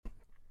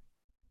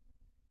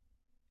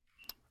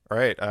All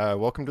right,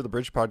 welcome to the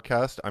Bridge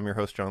Podcast. I'm your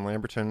host, John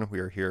Lamberton. We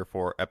are here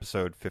for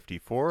episode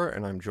 54,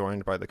 and I'm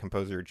joined by the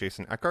composer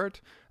Jason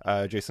Eckhart.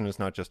 Jason is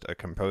not just a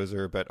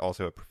composer, but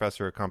also a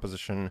professor of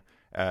composition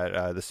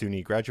at the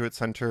SUNY Graduate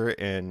Center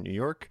in New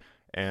York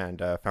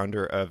and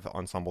founder of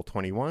Ensemble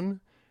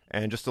 21.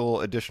 And just a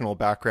little additional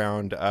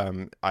background,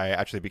 I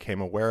actually became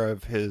aware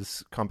of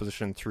his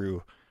composition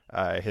through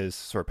his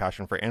sort of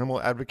passion for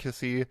animal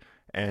advocacy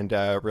and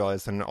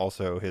realized then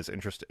also his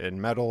interest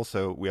in metal.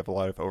 So we have a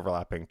lot of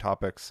overlapping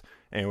topics.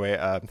 Anyway,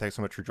 thanks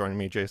so much for joining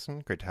me, Jason.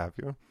 Great to have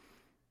you.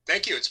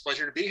 Thank you. It's a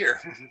pleasure to be here.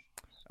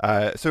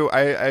 So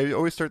I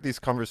always start these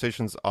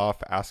conversations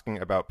off asking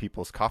about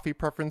people's coffee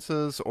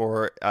preferences,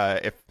 or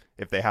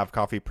if they have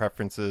coffee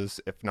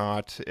preferences. If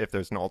not, if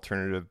there's an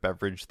alternative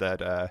beverage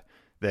that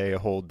they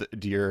hold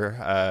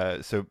dear.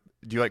 So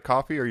do you like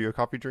coffee? Are you a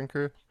coffee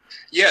drinker?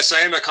 Yes,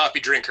 I am a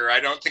coffee drinker. I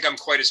don't think I'm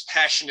quite as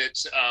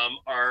passionate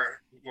or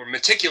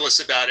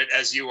meticulous about it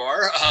as you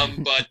are.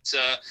 But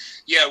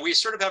yeah, we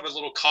sort of have a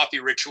little coffee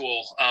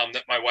ritual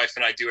that my wife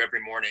and I do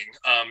every morning.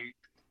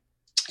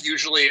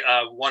 Usually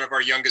one of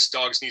our youngest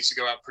dogs needs to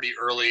go out pretty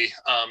early,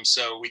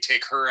 so we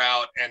take her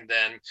out, and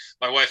then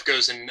my wife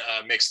goes and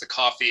makes the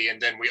coffee, and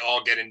then we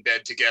all get in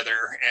bed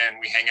together and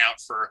we hang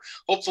out for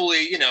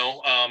hopefully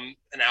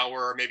an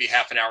hour or maybe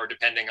half an hour,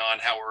 depending on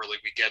how early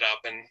we get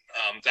up, and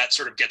that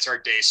sort of gets our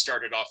day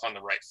started off on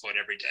the right foot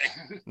every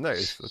day.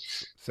 Nice. That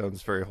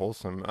sounds very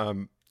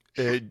wholesome.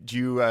 Do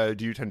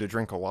you tend to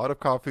drink a lot of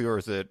coffee,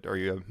 or are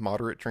you a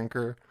moderate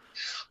drinker?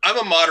 I'm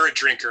a moderate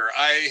drinker.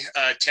 I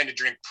tend to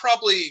drink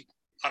probably,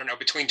 I don't know,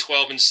 between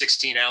 12 and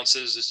 16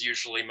 ounces is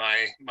usually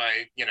my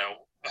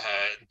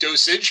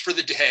dosage for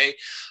the day.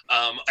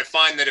 I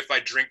find that if I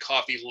drink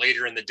coffee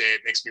later in the day,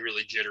 it makes me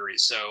really jittery.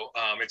 So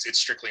it's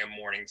strictly a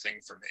morning thing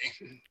for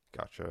me.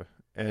 Gotcha.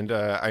 And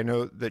I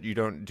know that you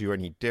don't do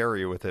any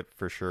dairy with it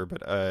for sure,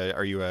 but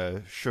are you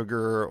a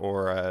sugar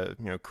or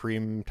a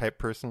cream type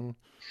person?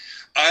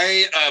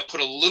 I put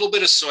a little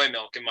bit of soy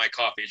milk in my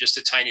coffee, just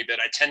a tiny bit.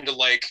 I tend to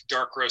like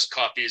dark roast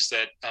coffees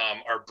that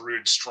are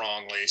brewed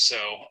strongly. So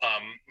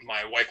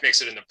my wife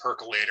makes it in the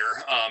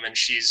percolator, and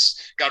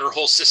she's got her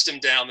whole system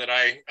down that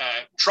I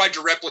tried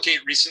to replicate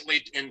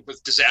recently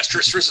with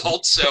disastrous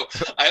results. So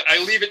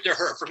I leave it to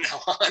her from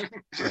now on.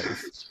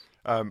 Nice.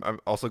 I'm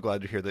also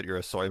glad to hear that you're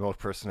a soy milk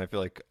person. I feel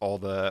like all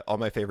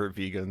my favorite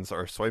vegans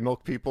are soy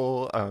milk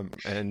people,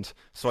 and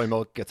soy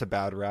milk gets a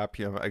bad rap.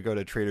 I go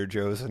to Trader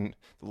Joe's and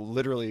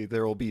literally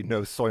there will be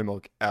no soy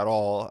milk at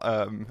all.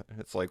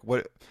 It's like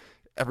what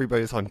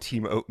everybody's on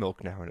team oat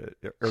milk now, and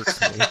it irks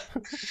me.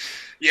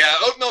 Yeah,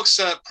 oat milk's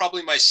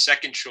probably my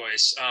second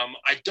choice.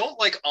 I don't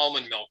like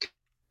almond milk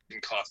in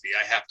coffee.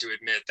 I have to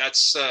admit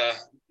that's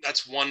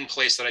one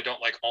place that I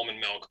don't like almond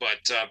milk,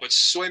 but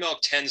soy milk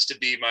tends to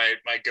be my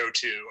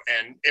go-to,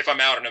 and if I'm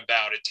out and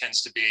about, it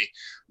tends to be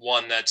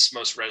one that's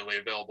most readily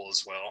available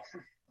as well.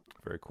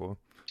 Very cool.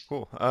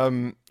 Cool.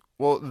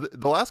 Well,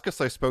 the last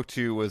guest I spoke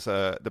to was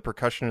the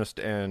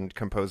percussionist and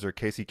composer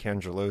Casey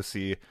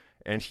Cangelosi,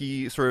 and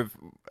he sort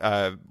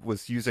of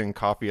was using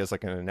coffee as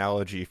like an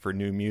analogy for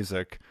new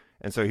music.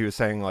 And so he was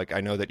saying, like, I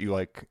know that you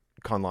like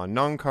Conlon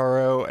non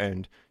caro,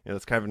 and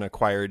it's kind of an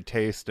acquired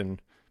taste,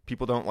 and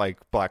people don't like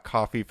black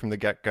coffee from the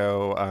get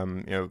go.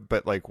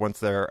 But like once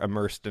they're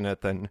immersed in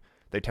it, then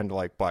they tend to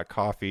like black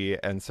coffee.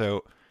 And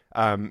so,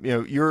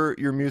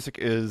 your music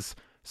is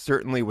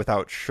certainly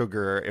without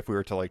sugar, if we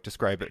were to like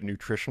describe it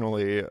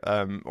nutritionally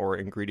or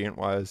ingredient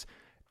wise.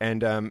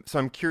 And so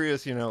I'm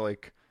curious,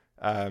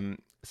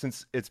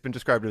 since it's been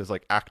described as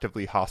like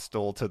actively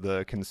hostile to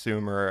the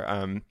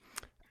consumer,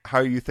 how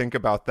you think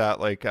about that?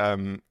 Like,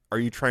 are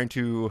you trying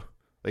to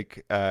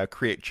like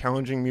create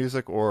challenging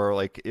music, or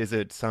like is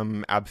it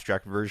some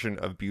abstract version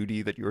of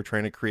beauty that you were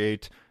trying to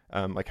create?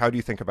 Like, how do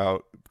you think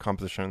about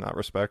composition in that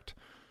respect?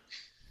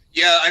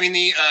 Yeah, I mean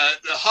the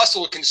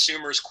hostile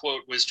consumers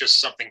quote was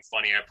just something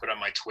funny I put on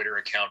my Twitter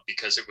account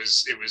because it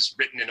was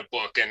written in a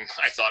book, and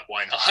I thought,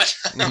 why not?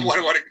 Hmm.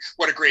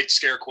 What a great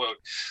scare quote.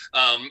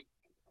 Um,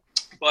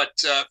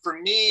 but for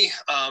me,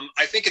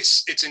 I think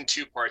it's in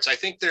two parts. I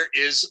think there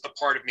is a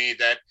part of me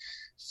that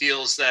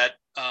feels that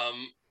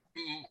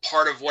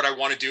part of what I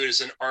want to do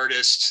as an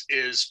artist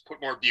is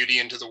put more beauty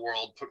into the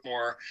world, put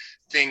more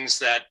things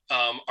that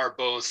are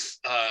both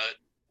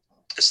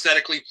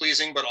aesthetically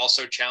pleasing but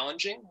also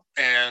challenging.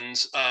 And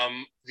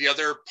the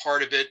other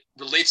part of it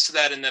relates to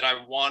that in that I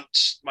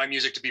want my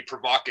music to be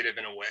provocative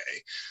in a way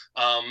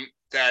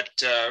that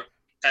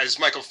as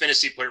Michael Finney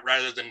put it,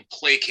 rather than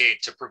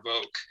placate, to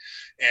provoke.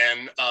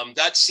 And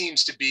that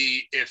seems to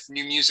be, if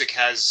new music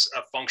has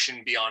a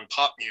function beyond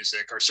pop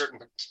music or certain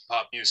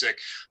pop music,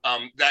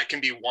 that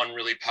can be one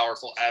really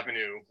powerful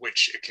avenue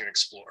which it can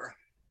explore.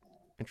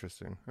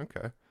 Interesting.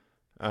 Okay.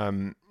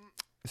 Um,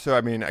 so I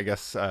mean, I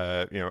guess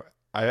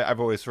I've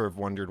always sort of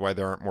wondered why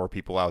there aren't more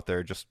people out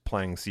there just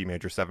playing C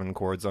major seven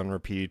chords on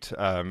repeat,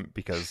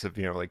 because of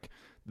like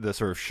the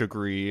sort of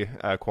sugary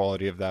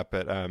quality of that.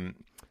 But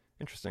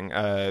interesting.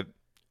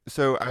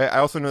 So I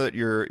also know that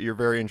you're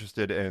very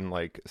interested in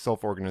like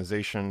self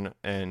organization,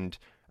 and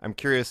I'm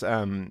curious,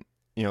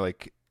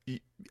 like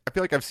I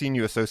feel like I've seen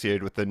you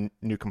associated with the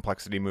New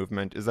Complexity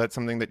movement. Is that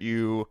something that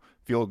you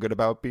feel good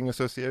about being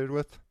associated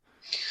with?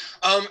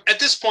 At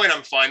this point,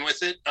 I'm fine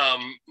with it.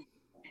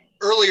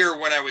 Earlier,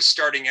 when I was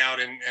starting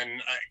out and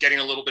getting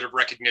a little bit of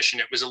recognition,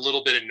 it was a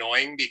little bit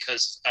annoying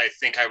because I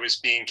think I was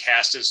being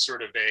cast as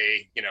sort of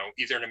a,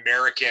 either an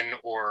American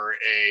or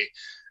a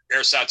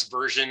ersatz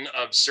version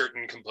of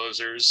certain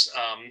composers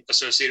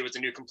associated with the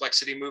New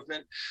Complexity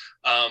movement.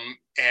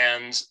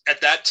 And at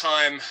that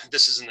time,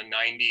 this is in the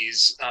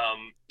 90s,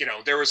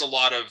 there was a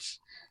lot of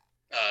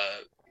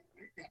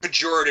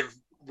pejorative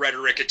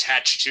rhetoric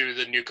attached to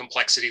the New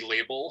Complexity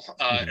label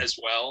as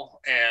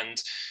well.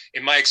 And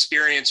in my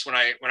experience, when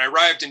I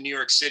arrived in New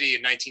York City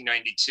in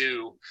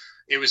 1992,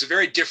 it was a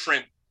very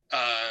different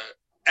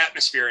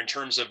atmosphere in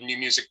terms of new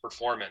music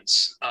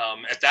performance.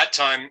 At that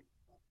time,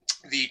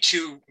 the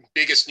two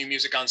biggest new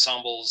music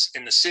ensembles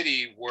in the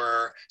city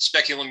were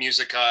Speculum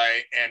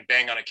Musicae and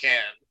Bang on a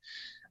Can.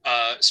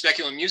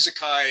 Speculum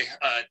Musicae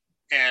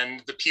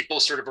and the people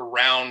sort of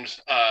around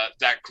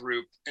that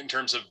group in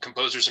terms of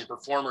composers and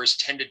performers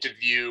tended to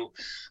view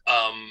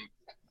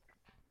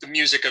the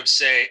music of,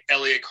 say,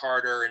 Elliott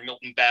Carter and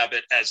Milton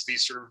Babbitt as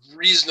these sort of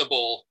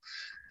reasonable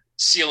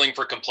ceiling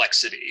for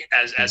complexity,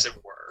 as it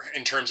were,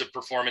 in terms of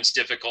performance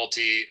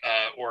difficulty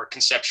or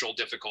conceptual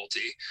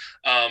difficulty.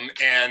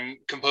 And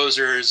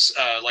composers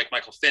like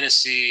Michael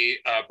Finnessy,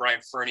 Brian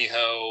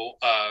Ferneyhough,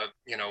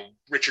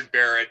 Richard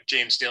Barrett,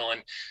 James Dillon,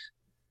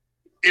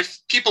 if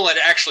people had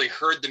actually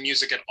heard the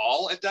music at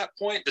all at that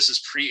point, this is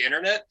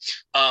pre-internet,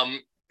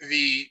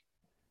 the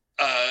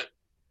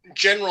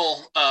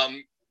general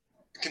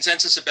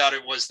consensus about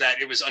it was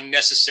that it was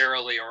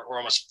unnecessarily or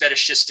almost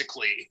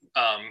fetishistically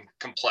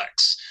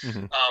complex.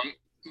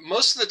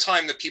 Most of the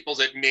time, the people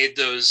that made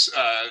those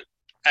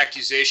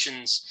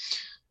accusations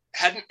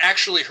hadn't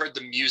actually heard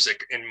the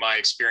music, in my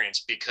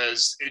experience,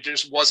 because it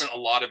just wasn't a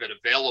lot of it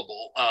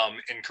available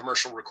in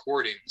commercial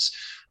recordings,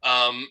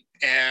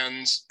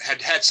 and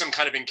had some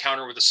kind of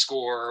encounter with a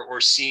score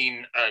or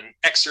seen an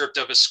excerpt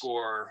of a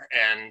score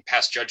and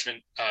passed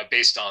judgment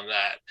based on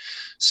that.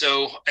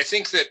 So I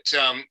think that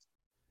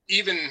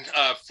even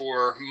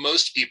for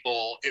most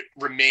people, it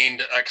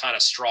remained a kind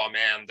of straw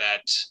man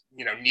that,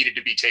 needed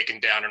to be taken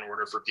down in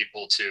order for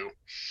people to,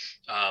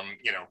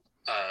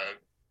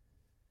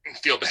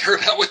 feel better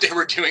about what they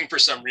were doing for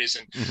some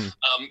reason. And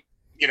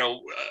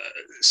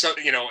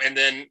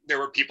then there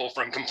were people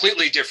from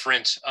completely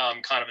different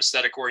kind of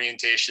aesthetic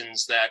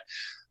orientations that,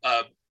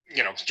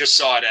 just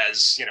saw it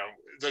as,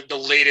 the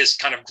latest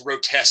kind of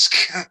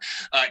grotesque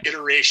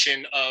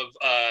iteration of,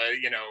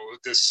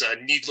 this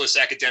needless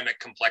academic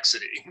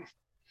complexity.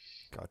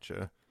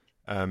 Gotcha.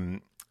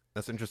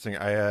 That's interesting.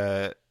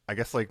 I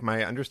guess like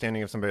my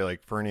understanding of somebody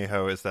like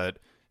Ferneyhough is that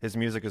his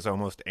music is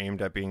almost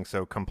aimed at being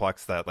so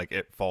complex that like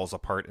it falls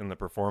apart in the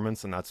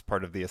performance, and that's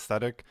part of the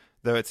aesthetic.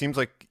 Though it seems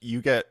like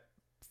you get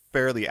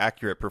fairly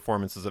accurate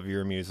performances of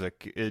your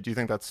music. Do you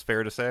think that's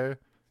fair to say?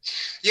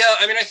 Yeah,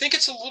 I mean, I think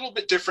it's a little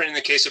bit different in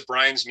the case of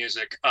Brian's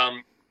music.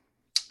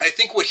 I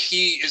think what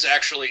he is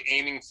actually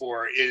aiming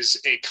for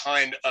is a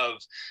kind of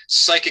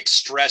psychic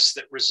stress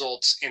that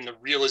results in the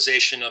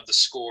realization of the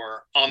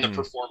score on the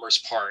performer's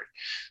part,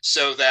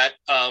 so that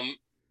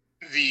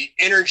the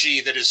energy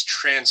that is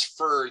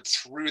transferred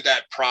through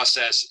that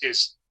process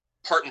is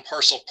part and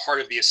parcel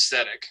part of the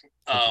aesthetic,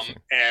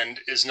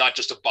 and is not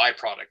just a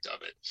byproduct of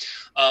it.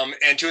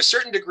 And to a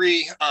certain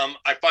degree,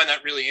 I find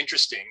that really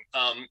interesting.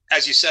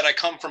 As you said, I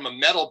come from a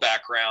metal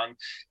background,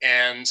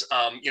 and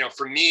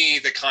for me,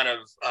 the kind of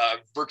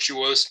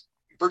virtuoso,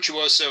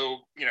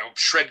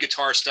 shred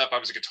guitar stuff. I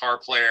was a guitar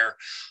player,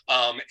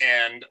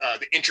 and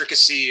the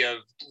intricacy of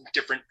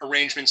different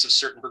arrangements of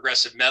certain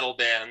progressive metal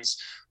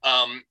bands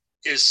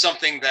is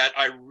something that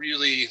I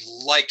really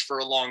liked for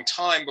a long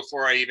time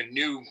before I even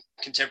knew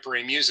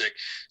contemporary music.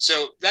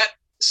 So that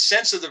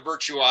sense of the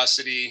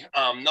virtuosity,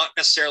 not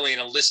necessarily in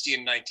a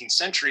Lisztian 19th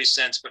century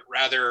sense, but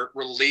rather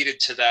related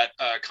to that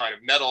kind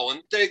of metal.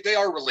 And they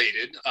are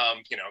related.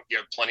 You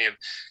have plenty of,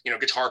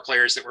 guitar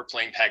players that were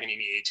playing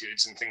Paganini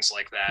etudes and things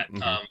like that,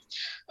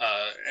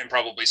 and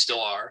probably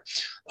still are.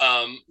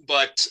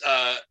 But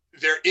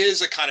there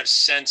is a kind of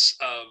sense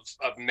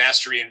of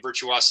mastery and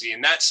virtuosity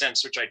in that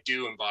sense, which I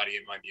do embody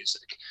in my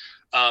music.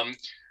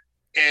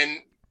 And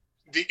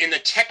in the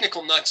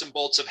technical nuts and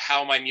bolts of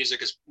how my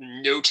music is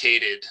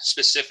notated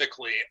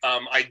specifically,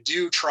 I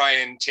do try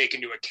and take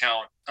into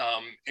account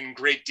in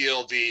great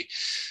deal the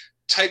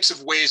types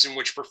of ways in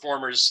which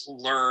performers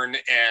learn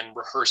and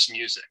rehearse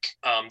music.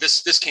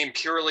 This came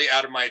purely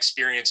out of my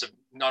experience of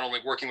not only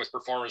working with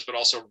performers, but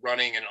also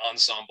running an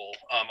ensemble,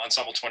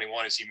 Ensemble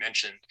 21, as you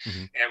mentioned.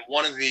 And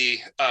one of the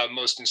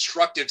most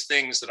instructive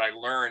things that I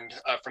learned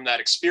from that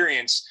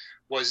experience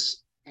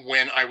was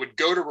when I would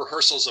go to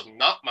rehearsals of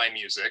not my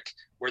music,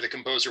 where the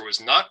composer was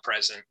not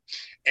present,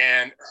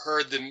 and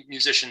heard the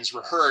musicians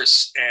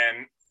rehearse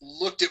and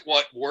looked at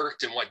what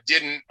worked and what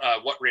didn't,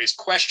 what raised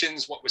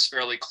questions, what was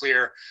fairly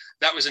clear.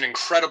 That was an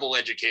incredible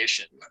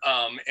education,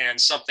 and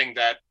something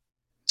that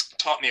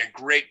taught me a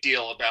great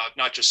deal about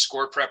not just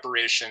score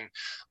preparation,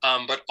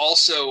 but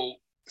also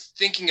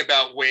thinking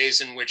about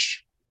ways in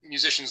which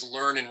musicians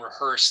learn and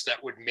rehearse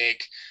that would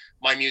make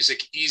my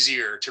music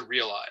easier to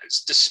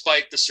realize,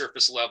 despite the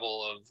surface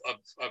level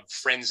of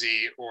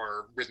frenzy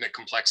or rhythmic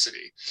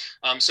complexity.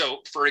 So,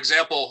 for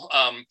example,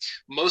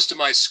 most of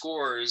my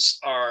scores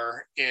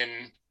are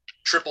in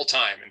triple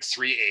time in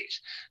 3/8.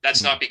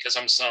 That's not because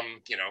I'm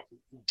some,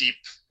 deep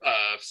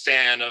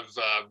fan of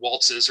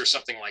waltzes or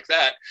something like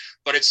that,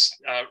 but it's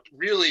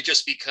really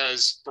just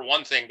because, for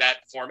one thing,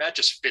 that format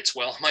just fits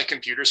well on my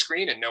computer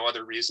screen and no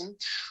other reason.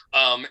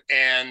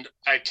 And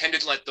I tend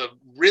to let the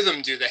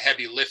rhythm do the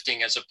heavy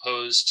lifting as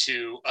opposed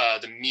to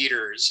the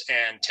meters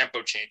and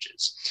tempo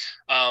changes.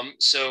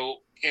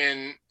 So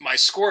in my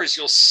scores,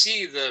 you'll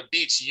see the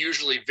beats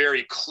usually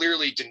very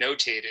clearly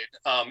denotated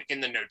in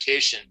the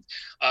notation,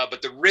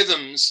 but the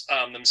rhythms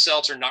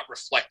themselves are not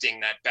reflecting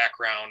that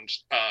background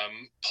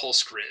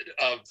pulse grid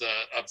of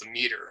the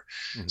meter.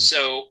 Mm-hmm.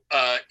 So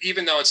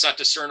even though it's not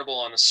discernible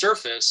on the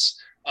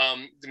surface,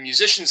 the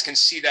musicians can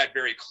see that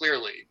very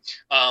clearly,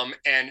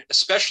 and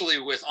especially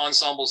with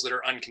ensembles that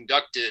are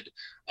unconducted.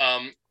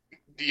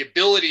 The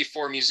ability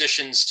for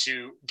musicians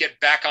to get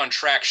back on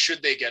track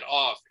should they get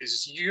off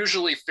is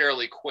usually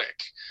fairly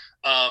quick.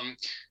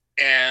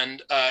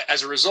 And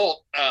as a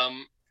result,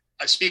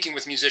 speaking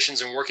with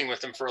musicians and working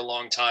with them for a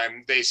long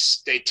time,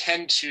 they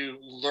tend to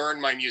learn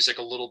my music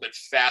a little bit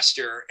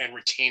faster and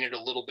retain it a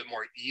little bit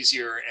more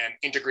easier and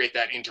integrate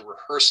that into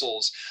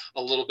rehearsals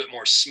a little bit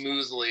more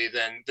smoothly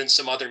than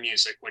some other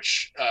music,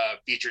 which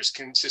features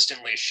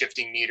consistently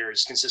shifting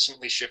meters,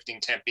 consistently shifting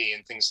tempi,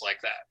 and things like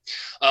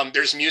that.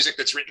 There's music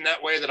that's written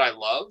that way that I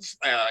love,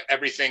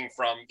 everything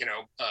from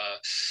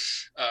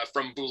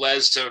from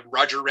Boulez to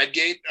Roger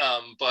Redgate,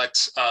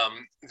 but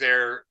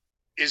there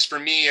is for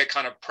me a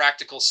kind of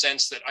practical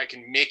sense that I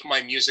can make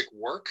my music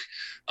work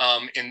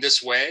in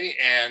this way.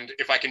 And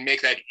if I can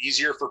make that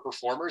easier for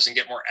performers and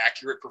get more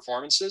accurate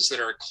performances that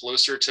are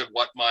closer to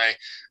what my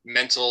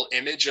mental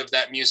image of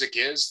that music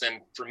is,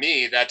 then for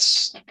me,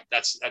 that's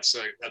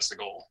the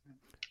goal.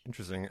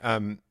 Interesting.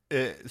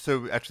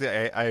 So actually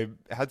I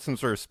had some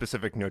sort of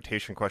specific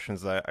notation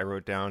questions that I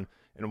wrote down.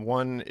 And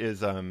one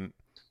is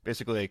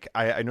basically, like,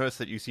 I noticed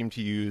that you seem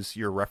to use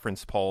your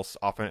reference pulse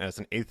often as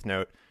an eighth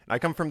note. And I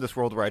come from this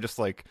world where I just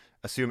like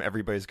assume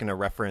everybody's going to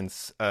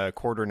reference a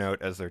quarter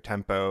note as their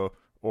tempo,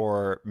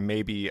 or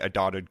maybe a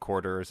dotted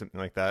quarter or something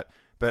like that.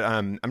 But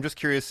I'm just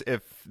curious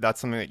if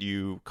that's something that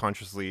you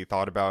consciously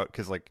thought about,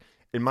 because like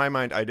in my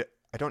mind, I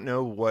don't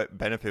know what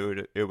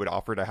benefit it would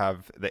offer to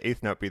have the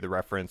eighth note be the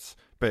reference,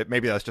 but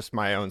maybe that's just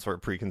my own sort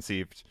of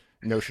preconceived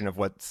notion of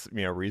what's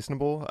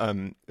reasonable.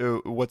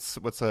 What's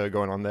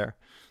going on there?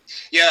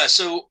 Yeah,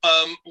 so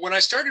when I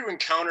started to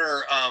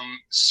encounter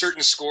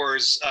certain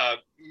scores,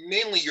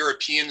 mainly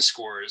European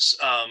scores,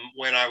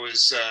 when I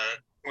was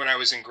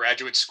in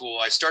graduate school,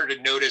 I started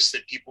to notice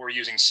that people were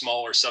using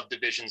smaller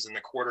subdivisions in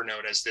the quarter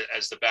note as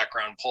the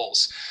background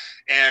pulse.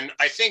 And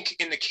I think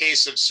in the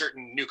case of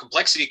certain new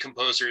complexity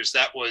composers,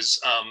 that was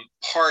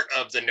part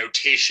of the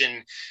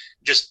notation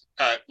just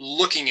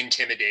looking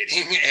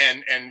intimidating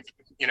and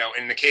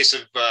in the case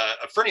of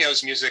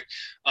Fernio's music,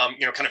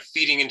 kind of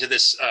feeding into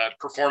this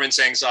performance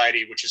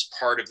anxiety, which is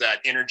part of that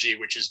energy,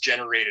 which is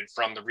generated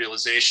from the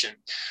realization.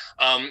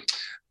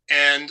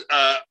 And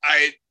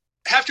I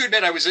have to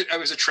admit, I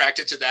was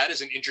attracted to that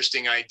as an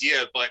interesting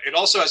idea, but it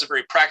also has a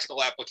very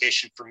practical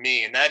application for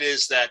me, and that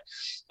is that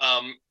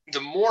the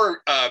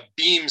more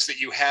beams that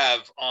you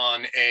have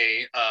on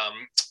a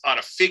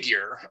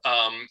figure,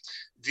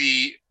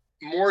 the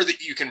more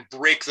that you can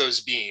break those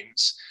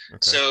beams. Okay.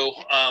 So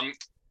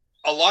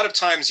a lot of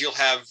times you'll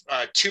have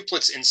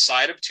tuplets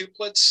inside of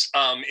tuplets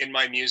in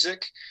my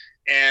music.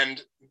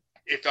 And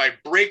if I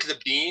break the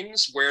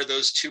beams where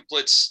those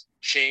tuplets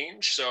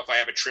change, so if I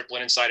have a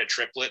triplet inside a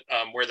triplet,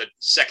 where the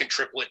second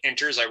triplet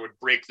enters, I would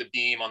break the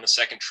beam on the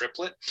second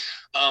triplet.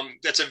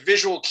 That's a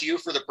visual cue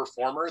for the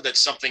performer that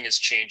something is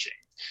changing.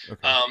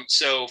 Okay.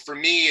 So for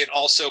me, it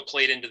also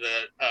played into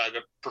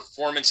the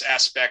performance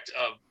aspect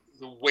of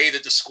the way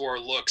that the score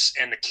looks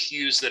and the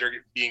cues that are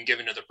being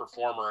given to the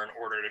performer in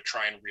order to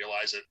try and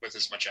realize it with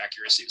as much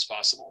accuracy as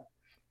possible.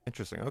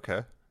 Interesting.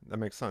 Okay. That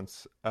makes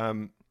sense.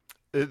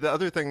 The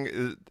other thing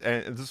is,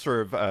 and this is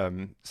sort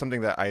of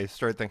something that I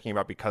started thinking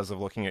about because of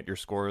looking at your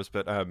scores,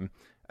 but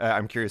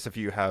I'm curious if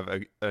you have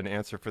an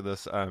answer for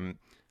this. So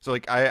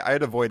like I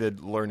had avoided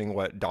learning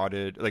what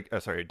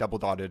double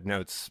dotted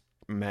notes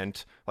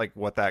meant, like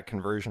what that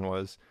conversion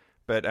was.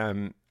 But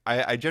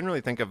I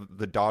generally think of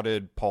the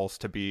dotted pulse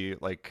to be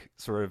like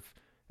sort of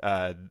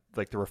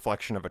like the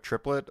reflection of a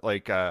triplet,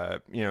 like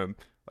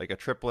like a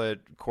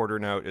triplet quarter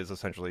note is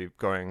essentially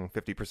going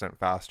 50%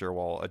 faster,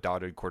 while a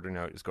dotted quarter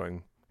note is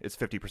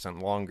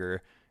 50%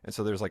 longer, and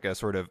so there's like a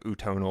sort of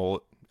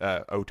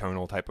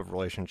otonal type of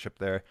relationship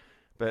there.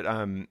 But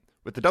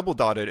with the double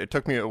dotted, it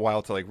took me a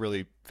while to like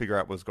really figure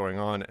out what's going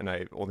on, and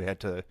I only had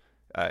to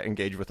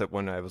engage with it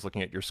when I was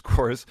looking at your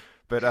scores.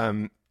 But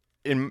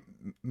in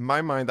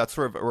my mind, that's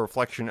sort of a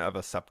reflection of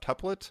a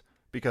septuplet,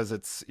 because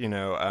it's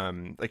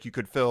like you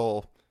could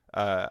fill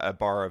a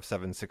bar of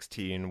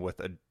 7/16 with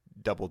a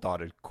double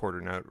dotted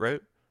quarter note,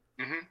 right?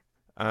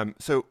 Hmm.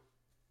 So,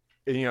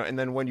 and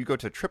then when you go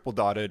to triple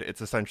dotted,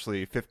 it's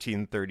essentially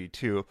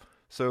 1532.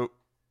 So,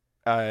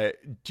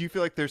 do you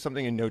feel like there's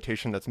something in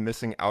notation that's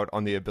missing out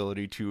on the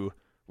ability to,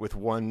 with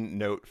one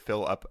note,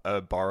 fill up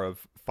a bar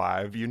of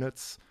 5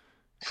 units?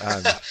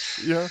 Um,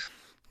 yeah.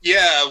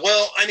 Yeah,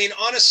 well, I mean,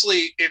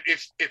 honestly,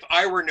 if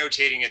I were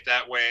notating it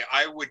that way,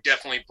 I would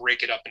definitely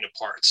break it up into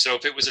parts. So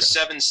if it was a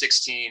Okay.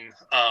 7/16,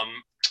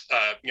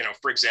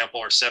 for example,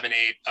 or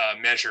 7/8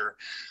 measure,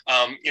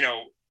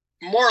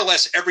 more or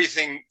less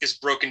everything is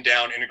broken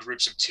down into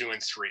groups of 2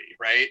 and 3,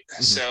 right?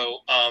 Hmm. So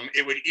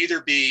it would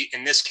either be,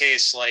 in this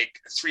case, like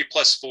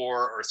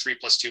 3+4 or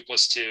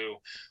 3+2+2,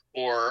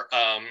 or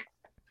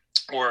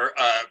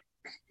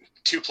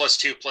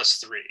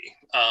 2+2+3.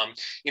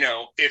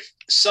 If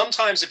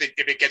sometimes if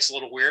it gets a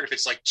little weird, if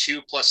it's like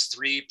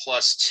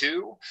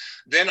 2+3+2,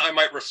 then I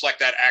might reflect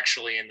that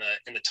actually in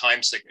the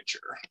time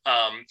signature,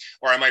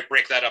 or I might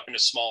break that up into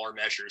smaller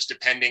measures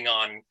depending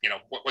on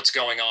what's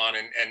going on,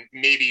 and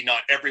maybe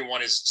not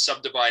everyone is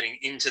subdividing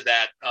into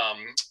that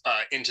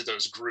into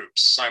those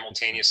groups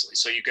simultaneously.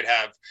 So you could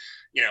have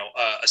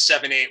a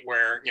 7/8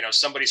 where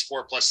somebody's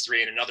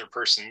 4+3 and another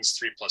person's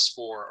 3+4,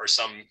 or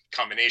some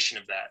combination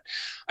of that.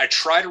 I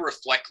try to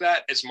reflect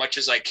that as much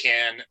as I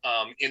can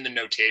in the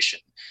notation.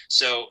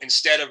 So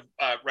instead of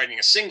writing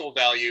a single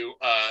value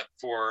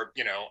for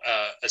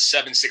a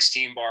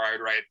 7/16 bar, I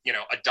would write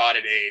a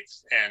dotted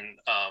eighth and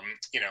a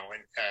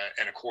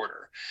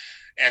quarter.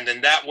 And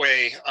then that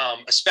way,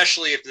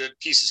 especially if the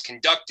piece is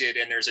conducted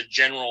and there's a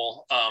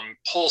general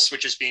pulse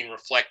which is being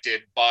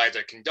reflected by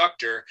the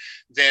conductor,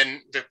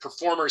 then the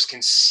performers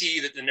can see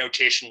that the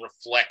notation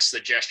reflects the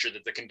gesture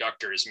that the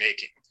conductor is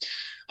making.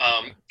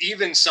 Okay.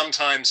 Even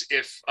sometimes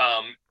if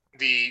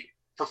the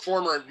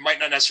performer might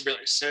not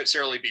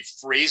necessarily be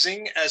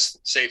phrasing as,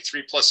 say,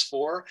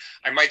 3+4,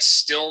 I might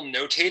still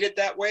notate it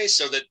that way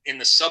so that in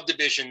the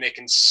subdivision they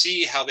can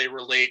see how they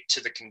relate to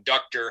the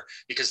conductor,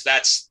 because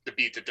that's the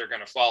beat that they're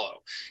going to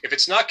follow. If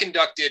it's not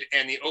conducted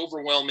and the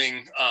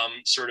overwhelming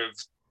sort of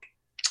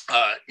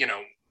uh, you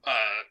know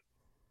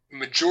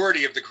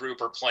majority of the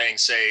group are playing,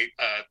 say,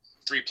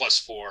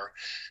 3+4,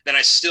 then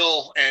I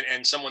still,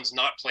 and someone's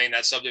not playing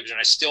that subdivision,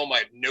 I still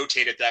might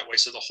notate it that way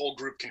so the whole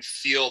group can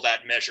feel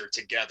that measure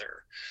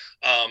together,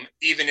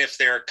 even if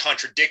they're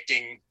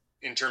contradicting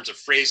in terms of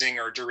phrasing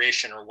or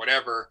duration or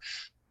whatever.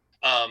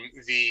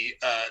 The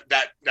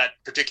that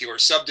particular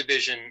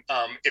subdivision,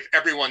 if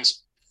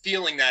everyone's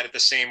feeling that at the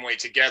same way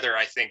together,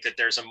 I think that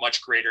there's a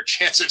much greater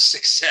chance of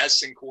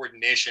success and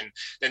coordination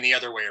than the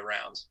other way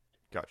around.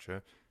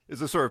 Gotcha. It's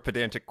a sort of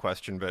pedantic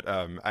question, but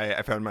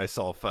I found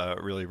myself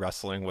really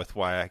wrestling with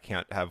why I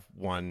can't have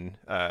one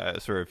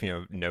sort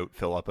of note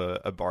fill up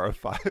a bar of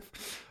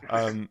 5.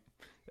 um,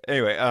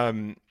 anyway,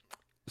 I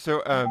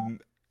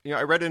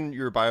read in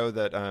your bio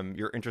that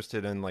you're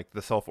interested in like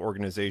the self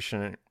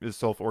organizing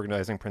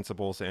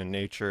principles in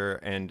nature,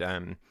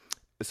 and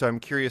so I'm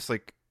curious,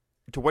 like,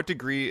 to what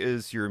degree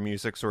is your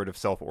music sort of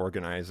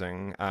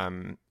self-organizing?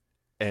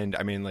 And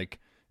I mean, like,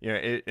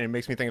 it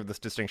makes me think of this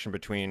distinction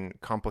between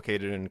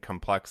complicated and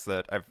complex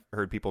that I've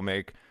heard people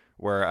make,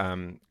 where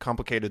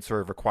complicated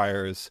sort of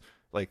requires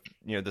like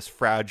this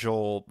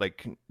fragile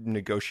like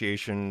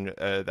negotiation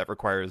that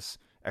requires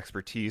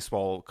expertise,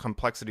 while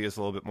complexity is a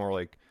little bit more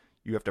like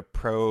you have to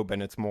probe,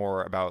 and it's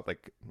more about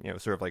like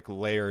sort of like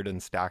layered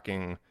and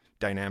stacking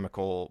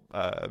dynamical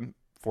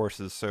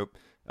forces. So,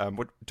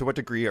 to what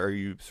degree are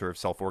you sort of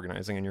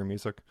self-organizing in your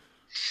music?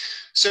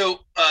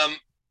 So,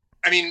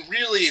 I mean,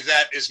 really,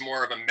 that is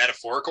more of a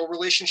metaphorical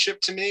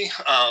relationship to me.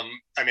 I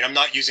mean, I'm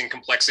not using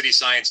complexity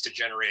science to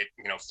generate,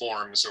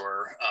 forms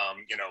or,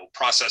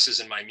 processes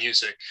in my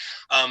music,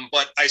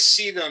 but I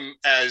see them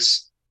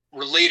as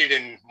related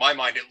in my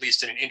mind, at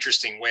least in an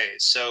interesting way.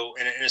 So,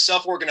 in a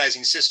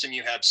self-organizing system,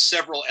 you have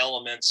several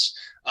elements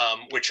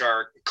which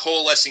are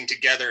coalescing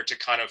together to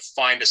kind of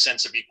find a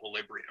sense of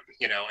equilibrium,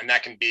 and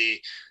that can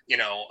be,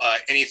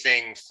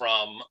 anything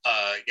from,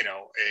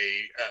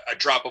 a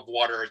drop of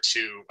water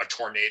to a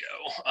tornado,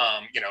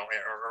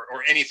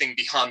 or anything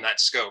beyond that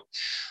scope.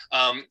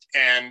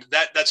 And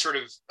that sort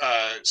of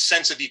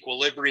sense of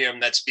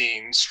equilibrium that's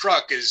being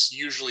struck is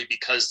usually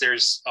because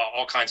there's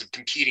all kinds of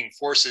competing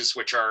forces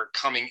which are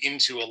coming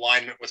into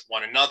alignment with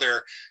one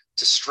another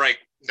to strike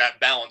that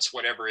balance,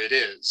 whatever it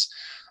is.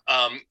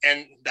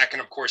 And that can,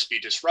 of course, be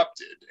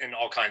disrupted in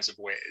all kinds of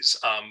ways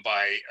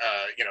by,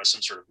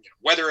 some sort of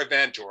weather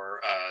event, or,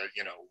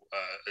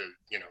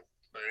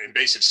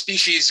 invasive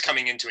species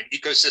coming into an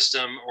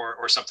ecosystem,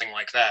 or something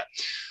like that.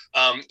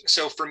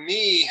 So for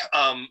me,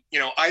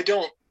 I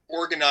don't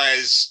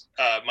organize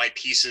my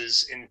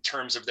pieces in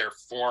terms of their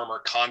form or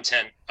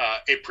content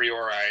a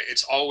priori.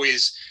 It's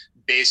always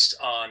based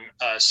on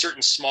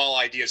certain small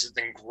ideas that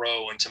then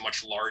grow into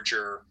much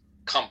larger,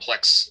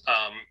 complex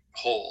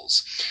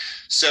wholes.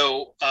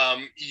 So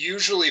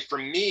usually for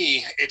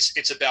me,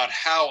 it's about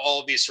how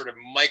all of these sort of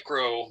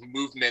micro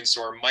movements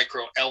or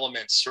micro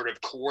elements sort of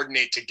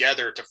coordinate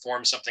together to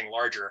form something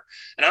larger.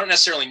 And I don't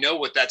necessarily know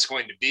what that's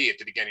going to be at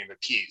the beginning of the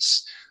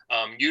piece.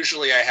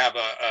 Usually I have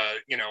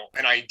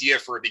an idea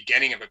for a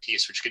beginning of a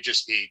piece, which could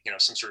just be,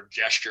 some sort of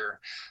gesture,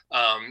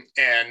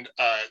 and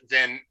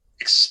then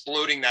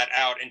exploding that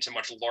out into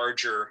much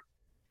larger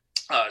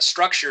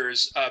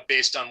structures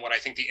based on what I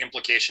think the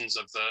implications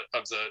of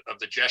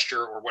the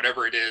gesture or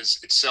whatever it is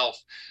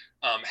itself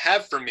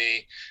have for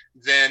me,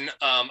 then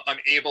I'm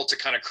able to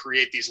kind of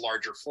create these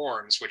larger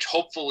forms, which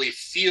hopefully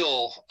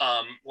feel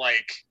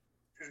like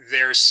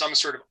there's some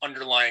sort of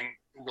underlying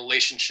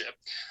relationship.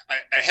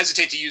 I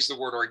hesitate to use the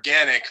word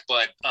organic,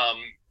 but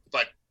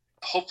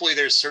hopefully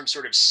there's some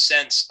sort of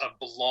sense of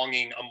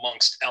belonging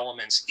amongst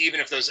elements, even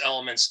if those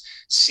elements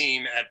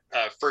seem at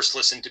first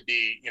listen to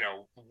be,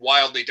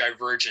 wildly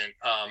divergent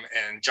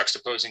and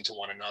juxtaposing to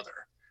one another.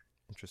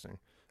 Interesting.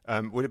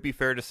 Would it be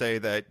fair to say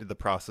that the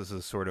process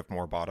is sort of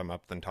more bottom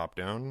up than top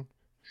down?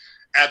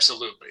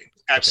 Absolutely.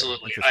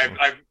 Absolutely. Okay,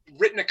 I've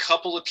written a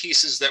couple of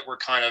pieces that were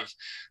kind of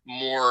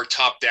more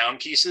top down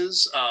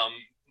pieces.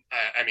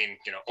 I mean,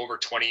 over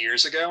 20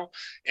 years ago.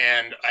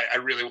 And I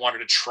really wanted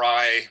to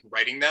try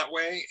writing that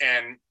way.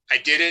 And I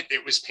did it.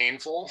 It was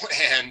painful.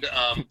 And,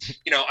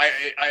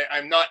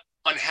 I'm not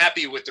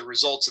unhappy with the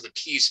results of the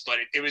piece, but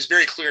it was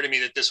very clear to me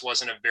that this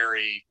wasn't a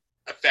very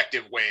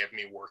effective way of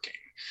me working.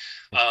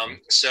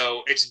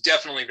 So it's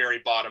definitely very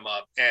bottom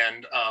up.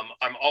 And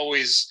I'm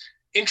always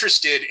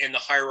interested in the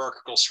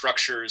hierarchical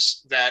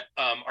structures that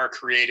are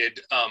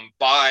created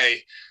by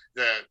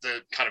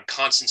the kind of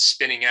constant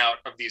spinning out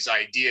of these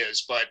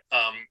ideas, but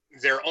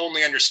they're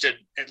only understood,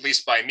 at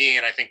least by me,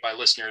 and I think by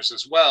listeners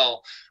as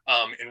well,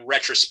 in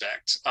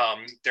retrospect.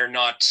 They're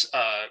not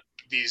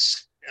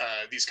these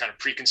kind of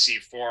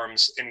preconceived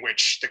forms in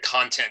which the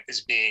content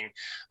is being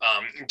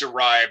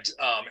derived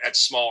at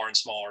smaller and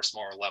smaller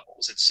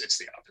levels. It's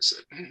the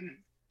opposite.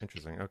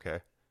 Interesting. Okay.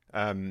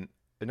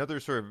 Another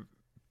sort of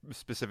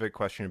specific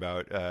question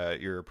about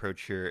your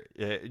approach here.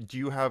 Do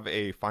you have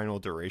a final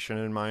duration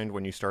in mind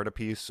when you start a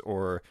piece,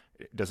 or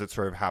does it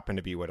sort of happen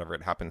to be whatever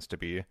it happens to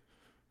be?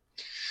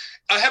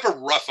 I have a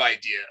rough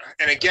idea,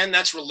 and again,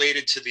 that's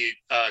related to the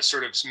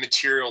sort of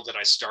material that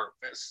I start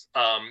with.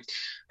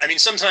 I mean,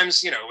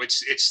 sometimes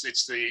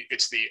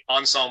it's the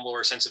ensemble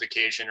or sense of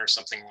occasion or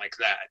something like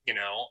that.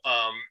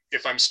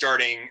 If I'm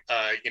starting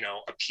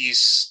a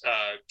piece,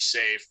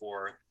 say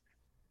for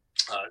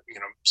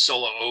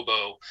solo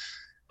oboe.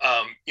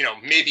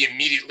 Maybe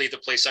immediately the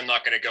place I'm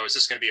not going to go is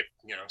this going to be a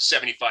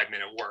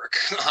 75-minute work,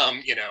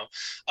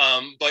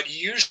 but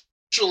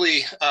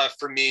usually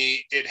for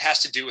me it has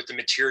to do with the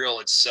material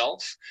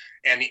itself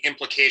and the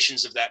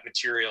implications of that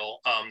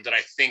material that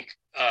I think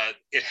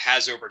it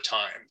has over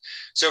time.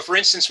 So for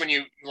instance, when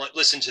you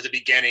listen to the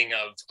beginning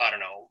of, I don't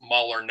know,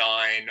 Mahler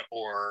 9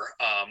 or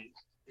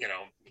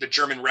the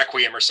German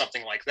Requiem or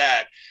something like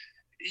that,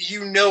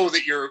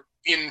 that you're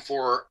in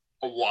for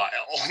a while.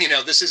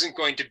 This isn't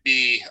going to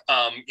be,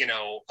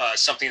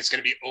 something that's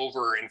going to be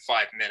over in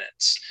 5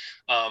 minutes.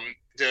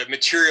 The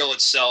material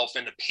itself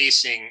and the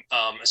pacing,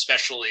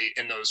 especially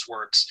in those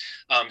works,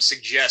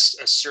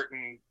 suggest a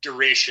certain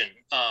duration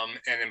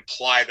and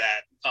imply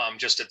that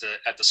just at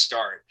the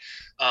start.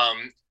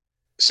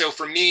 So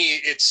for me,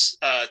 it's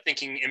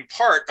thinking in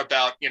part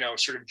about,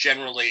 sort of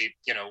generally,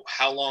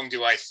 how long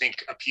do I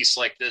think a piece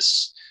like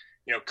this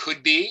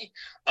could be,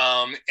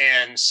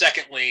 and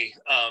secondly,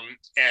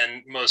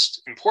 and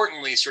most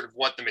importantly, sort of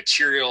what the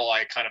material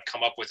I kind of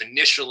come up with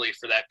initially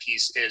for that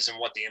piece is, and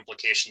what the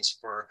implications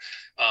for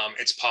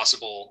its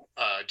possible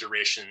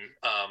duration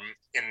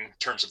in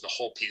terms of the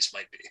whole piece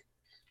might be.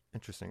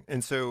 Interesting.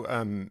 And so,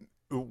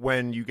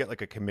 when you get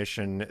like a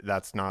commission,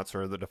 that's not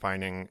sort of the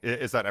defining.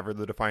 Is that ever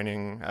the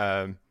defining,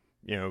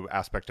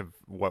 aspect of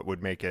what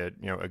would make it,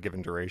 a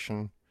given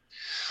duration?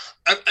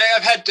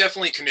 I've had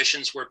definitely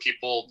commissions where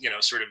people,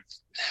 sort of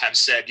have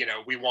said,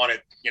 we want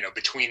it,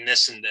 between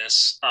this and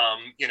this,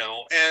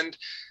 and,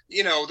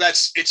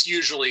 it's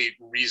usually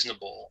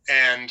reasonable.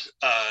 And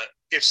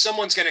if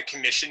someone's going to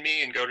commission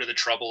me and go to the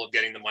trouble of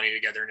getting the money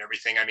together and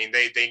everything, I mean,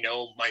 they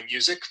know my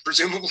music,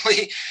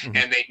 presumably, mm-hmm.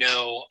 and they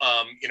know,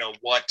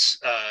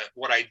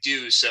 what I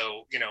do.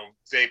 So,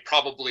 they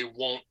probably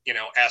won't,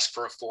 ask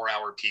for a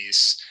 4-hour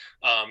piece,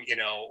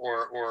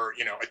 or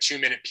a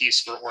 2-minute piece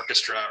for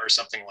orchestra or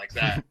something like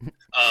that.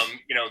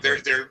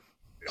 They're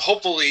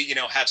hopefully,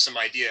 have some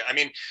idea. I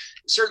mean,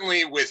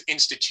 certainly with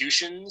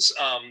institutions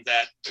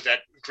that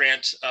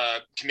grant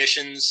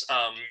commissions,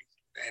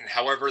 and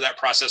however that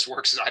process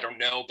works, I don't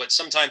know. But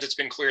sometimes it's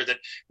been clear that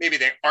maybe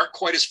they aren't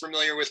quite as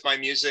familiar with my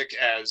music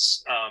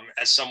as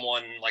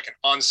someone like an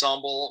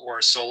ensemble or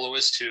a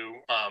soloist who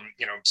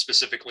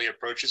specifically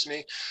approaches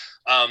me.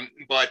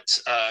 But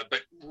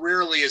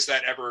rarely has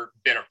that ever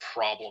been a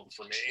problem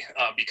for me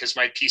because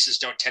my pieces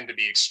don't tend to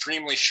be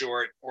extremely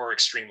short or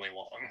extremely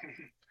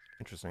long.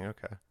 Interesting.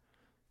 Okay.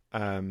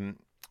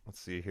 Let's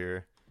see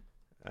here.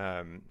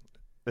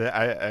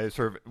 I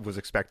sort of was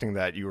expecting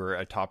that you were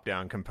a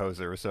top-down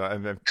composer, so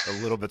I'm a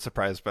little bit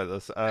surprised by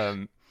this.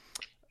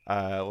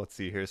 Let's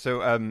see here.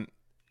 So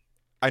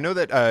I know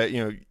that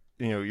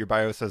your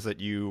bio says that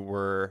you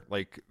were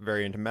like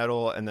very into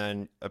metal, and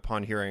then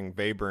upon hearing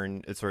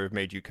Webern, it sort of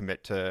made you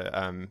commit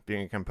to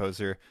being a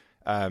composer.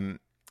 Um,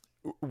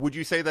 would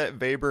you say that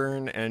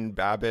Webern and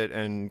Babbitt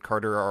and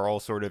Carter are all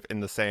sort of in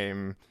the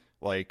same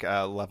like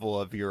level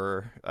of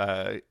your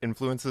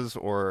influences,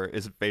 or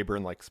is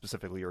Webern like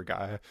specifically your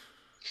guy?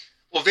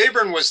 Well,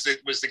 Webern was the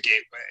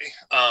gateway.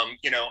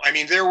 I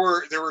mean, there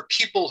were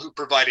people who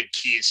provided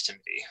keys to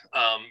me.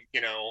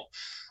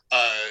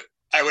 Uh,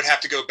 I would have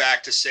to go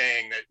back to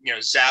saying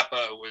that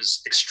Zappa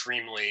was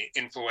extremely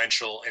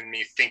influential in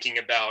me thinking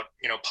about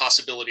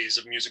possibilities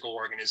of musical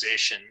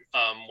organization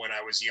when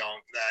I was young.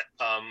 That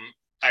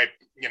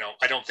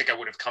I don't think I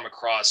would have come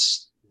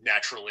across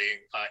naturally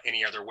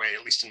any other way,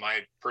 at least in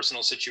my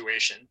personal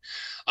situation.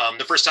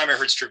 The first time I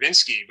heard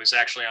Stravinsky was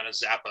actually on a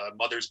Zappa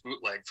Mother's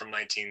Bootleg from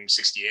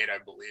 1968, I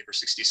believe, or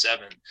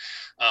 67.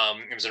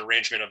 It was an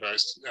arrangement of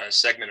a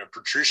segment of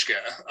Petrushka.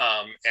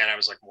 And I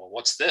was like, well,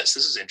 what's this?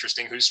 This is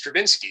interesting. Who's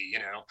Stravinsky,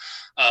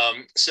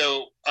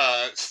 So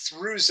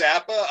through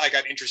Zappa, I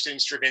got interested in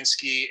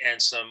Stravinsky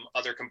and some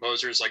other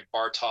composers like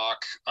Bartok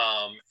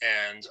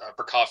and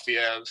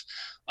Prokofiev.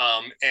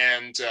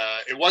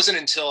 It wasn't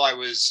until I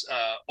was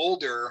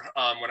older,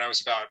 when I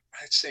was about,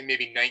 I'd say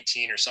maybe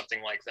 19 or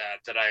something like that,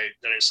 that I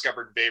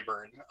discovered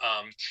Webern.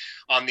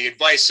 On the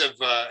advice of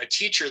a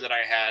teacher that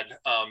I had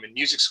in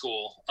music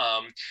school.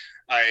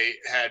 I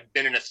had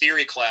been in a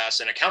theory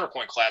class and a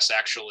counterpoint class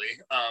actually,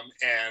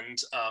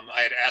 and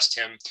I had asked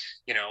him,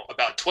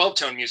 about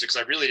 12-tone music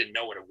because I really didn't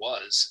know what it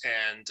was,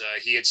 and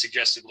he had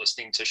suggested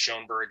listening to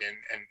Schoenberg and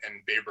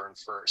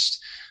Webern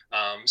first.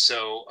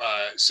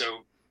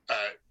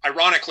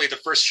 Ironically, the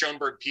first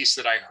Schoenberg piece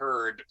that I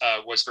heard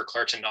was for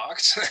Clair to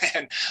Nacht,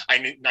 and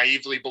I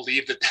naively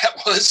believed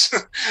that was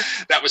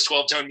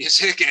 12-tone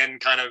music, and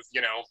kind of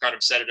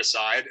set it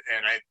aside.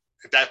 And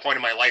at that point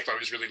in my life, I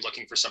was really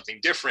looking for something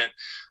different.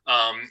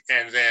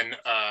 And then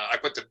I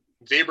put the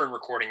Webern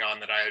recording on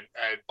that I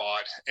had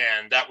bought,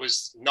 and that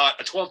was not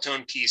a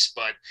 12-tone piece,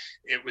 but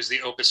it was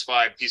the Opus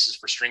 5 pieces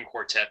for string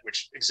quartet,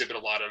 which exhibit a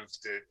lot of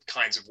the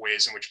kinds of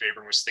ways in which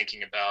Webern was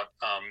thinking about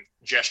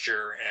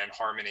gesture and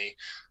harmony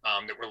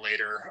that were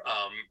later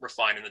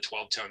refined in the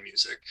 12-tone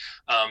music.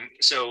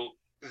 So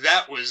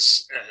that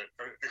was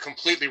a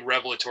completely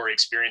revelatory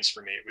experience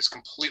for me. It was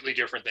completely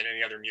different than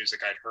any other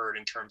music I'd heard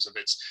in terms of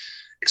its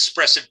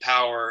expressive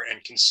power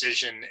and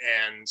concision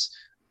and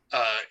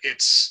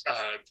its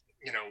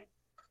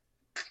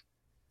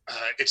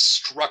its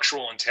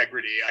structural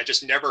integrity. I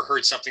just never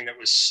heard something that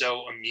was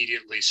so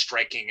immediately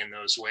striking in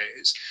those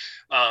ways.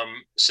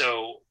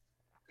 So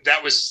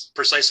that was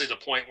precisely the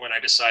point when I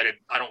decided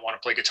I don't want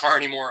to play guitar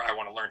anymore. I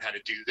want to learn how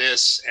to do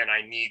this, and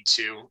I need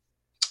to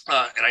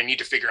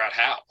figure out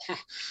how.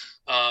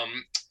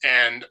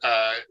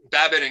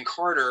 Babbitt and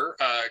Carter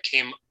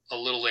came a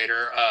little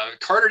later.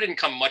 Carter didn't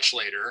come much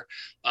later.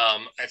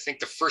 I think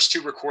the first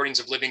two recordings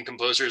of living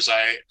composers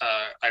I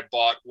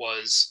bought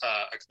was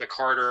the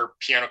Carter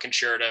Piano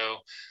Concerto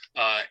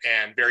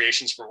and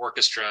Variations for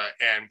Orchestra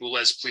and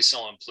Boulez's Plis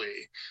Seul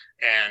Pli.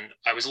 And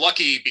I was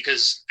lucky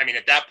because,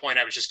 at that point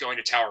I was just going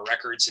to Tower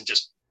Records and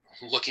just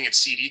looking at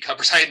CD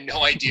covers. I had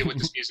no idea what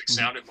this music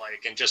sounded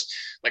like, and just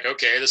like,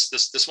 okay,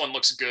 this one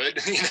looks good,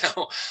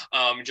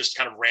 just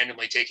kind of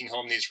randomly taking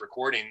home these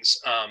recordings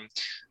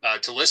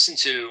to listen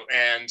to.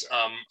 And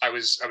I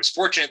was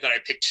fortunate that I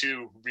picked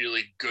two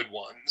really good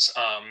ones,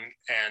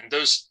 and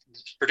those,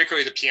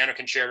 particularly the Piano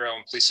Concerto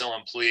and Plis Seul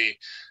Pli,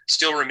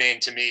 still remain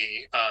to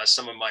me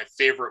some of my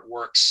favorite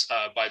works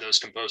by those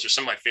composers,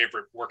 some of my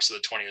favorite works of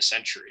the 20th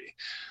century.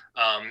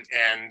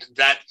 And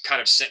that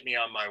kind of sent me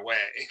on my way.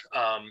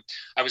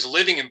 I was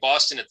living in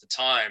Boston at the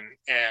time,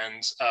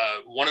 and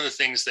one of the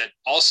things that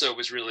also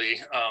was really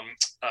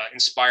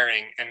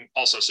inspiring and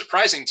also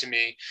surprising to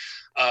me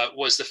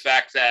was the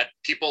fact that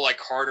people like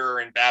Carter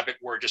and Babbitt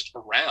were just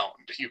around.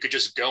 You could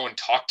just go and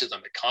talk to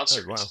them at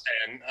concerts. Oh,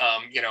 wow.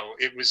 And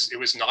it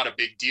was not a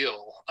big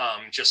deal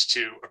just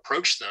to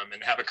approach them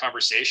and have a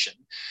conversation.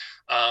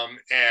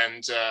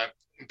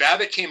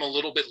 Babbitt came a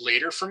little bit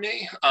later for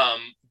me,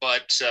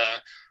 but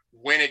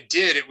when it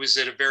did, it was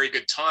at a very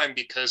good time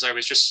because I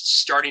was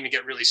just starting to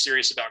get really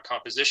serious about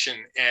composition.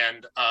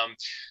 And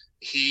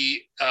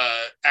he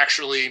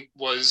actually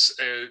was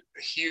a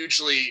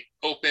hugely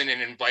open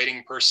and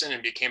inviting person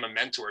and became a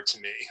mentor to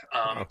me.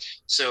 Wow.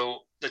 So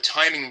the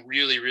timing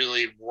really,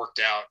 really worked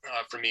out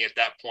for me at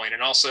that point.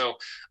 And also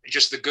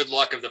just the good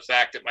luck of the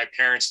fact that my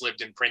parents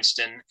lived in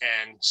Princeton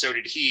and so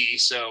did he.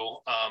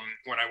 So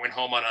when I went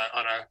home on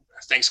a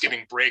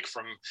Thanksgiving break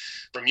from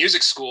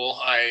music school,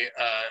 I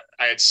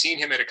had seen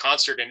him at a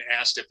concert and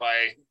asked if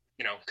I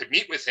could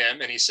meet with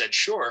him, and he said,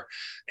 sure.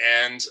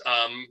 And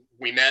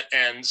we met,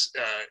 and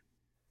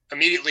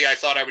immediately I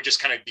thought I would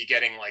just kind of be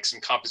getting like some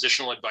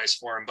compositional advice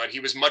for him, but he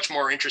was much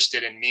more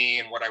interested in me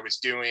and what I was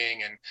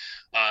doing, and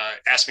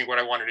asked me what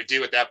I wanted to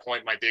do. At that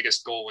point, my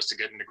biggest goal was to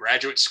get into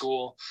graduate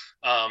school.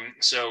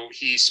 So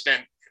he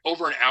spent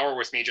over an hour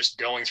with me, just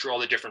going through all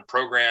the different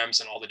programs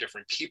and all the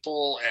different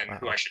people and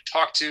who Wow. I should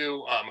talk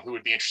to, who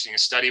would be interesting to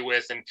study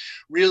with, and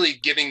really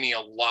giving me a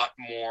lot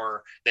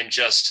more than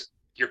just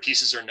your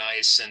pieces are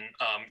nice and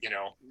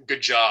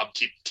good job,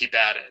 keep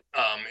at it.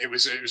 It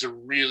was a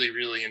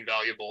really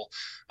invaluable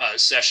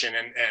session,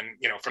 and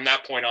from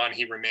that point on,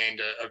 he remained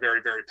a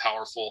very very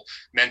powerful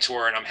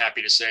mentor, and I'm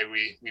happy to say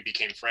we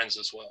became friends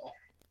as well.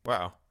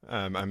 Wow.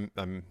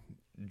 I'm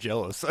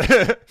jealous.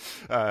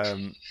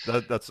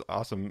 That's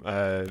awesome.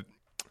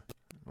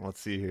 Let's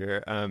see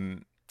here.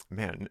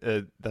 Man,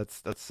 yeah,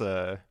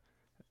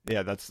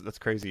 that's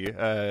crazy.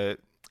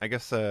 I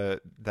guess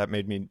that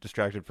made me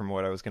distracted from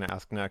what I was going to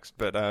ask next.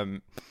 But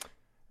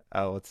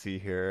let's see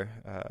here.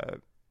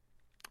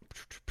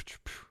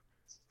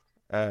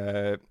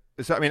 Uh,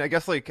 so I mean, I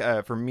guess like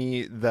for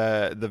me,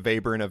 the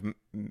Webern of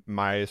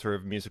my sort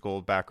of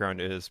musical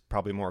background is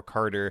probably more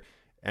Carter,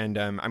 and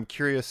I'm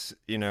curious,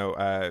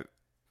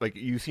 like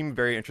you seem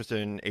very interested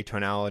in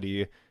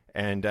atonality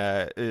and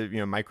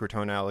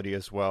microtonality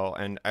as well.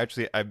 And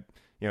actually, I've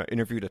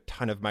interviewed a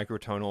ton of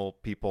microtonal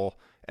people,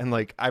 and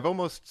like I've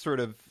almost sort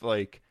of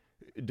like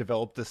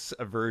developed this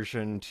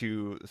aversion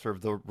to sort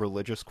of the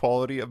religious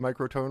quality of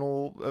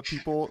microtonal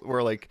people,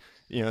 where like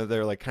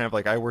they're like kind of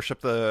like I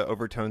worship the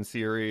overtone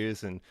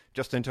series and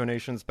just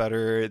intonation's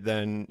better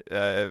than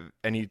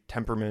any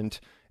temperament,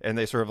 and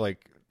they sort of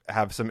like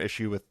have some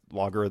issue with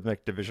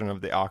logarithmic division of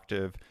the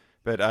octave.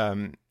 But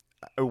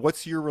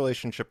what's your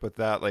relationship with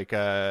that? Like,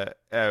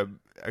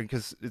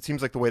 because it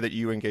seems like the way that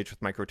you engage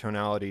with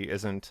microtonality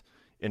isn't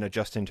in a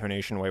just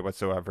intonation way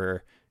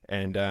whatsoever.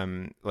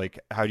 And like,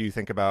 how do you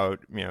think about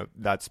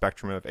that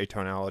spectrum of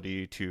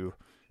atonality to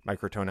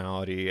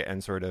microtonality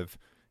and sort of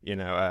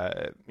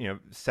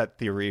set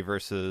theory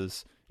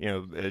versus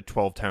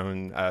 12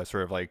 tone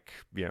sort of like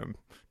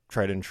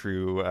tried and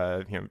true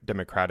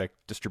democratic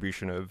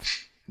distribution of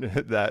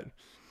that.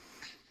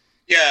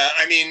 Yeah,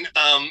 I mean,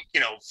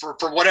 for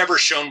whatever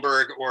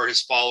Schoenberg or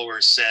his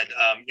followers said,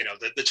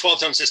 the 12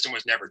 tone system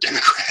was never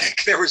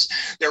democratic.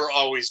 There were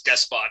always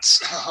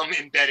despots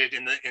embedded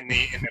in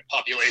the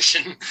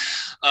population.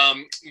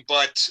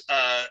 But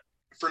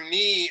for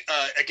me,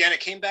 again, it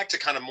came back to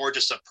kind of more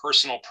just a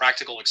personal,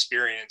 practical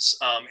experience,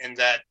 in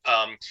that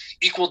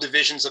equal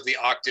divisions of the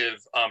octave,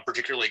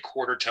 particularly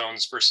quarter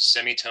tones versus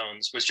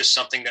semitones, was just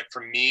something that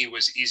for me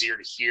was easier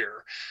to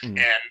hear,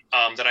 Mm.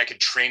 and that I could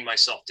train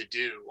myself to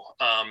do.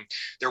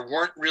 There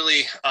weren't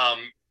really,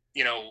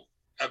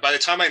 by the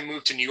time I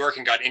moved to New York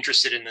and got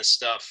interested in this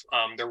stuff,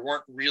 there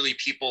weren't really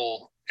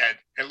people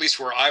at least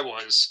where I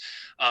was,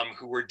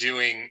 who were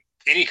doing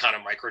any kind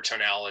of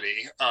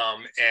microtonality.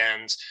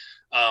 And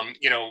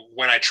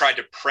when I tried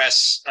to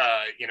press,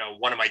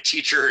 one of my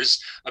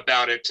teachers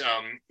about it,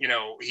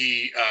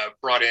 he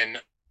brought in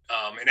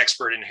an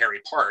expert in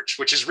Harry Partch,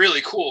 which is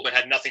really cool, but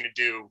had nothing to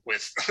do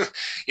with,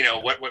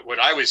 what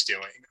I was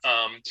doing.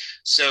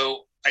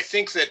 So I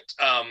think that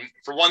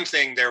for one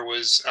thing, there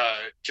was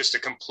just a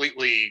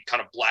completely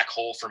kind of black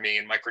hole for me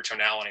in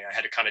microtonality. I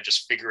had to kind of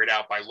just figure it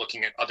out by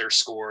looking at other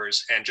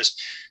scores and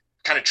just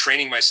kind of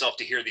training myself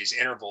to hear these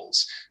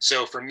intervals.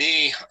 So for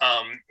me,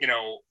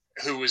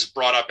 who was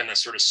brought up in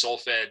this sort of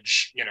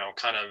solfege,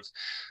 kind of,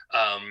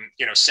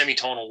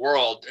 semitonal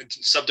world,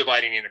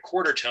 subdividing into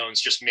quarter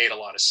tones just made a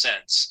lot of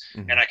sense.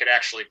 Mm-hmm. And I could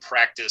actually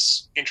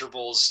practice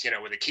intervals,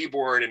 with a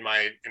keyboard in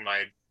my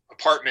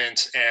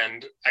apartment,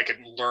 and I could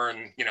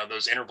learn,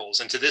 those intervals.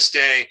 And to this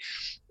day,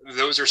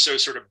 those are so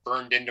sort of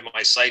burned into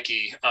my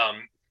psyche.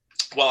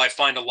 While I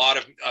find a lot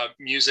of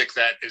music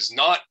that is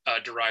not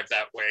derived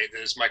that way,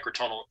 that is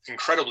microtonal,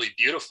 incredibly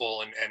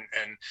beautiful and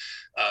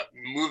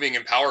moving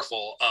and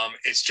powerful,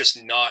 it's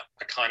just not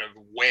a kind of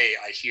way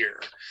I hear.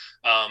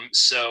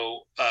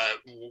 So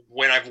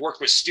when I've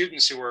worked with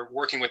students who are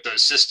working with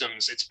those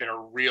systems, it's been a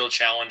real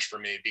challenge for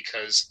me,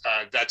 because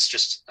that's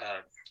just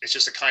it's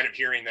just a kind of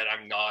hearing that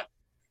I'm not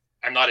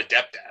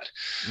adept at.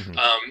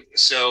 Mm-hmm.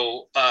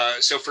 So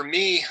for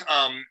me,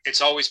 it's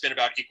always been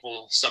about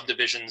equal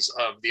subdivisions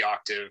of the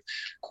octave,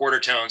 quarter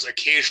tones,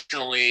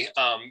 occasionally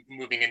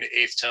moving into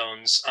eighth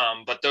tones,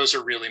 but those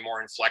are really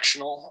more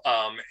inflectional,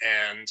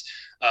 and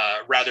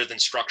rather than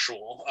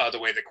structural, the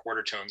way the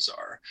quarter tones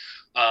are.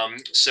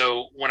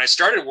 So when I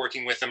started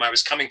working with them, I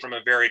was coming from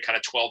a very kind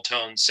of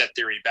 12-tone set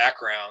theory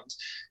background,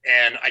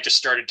 and I just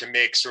started to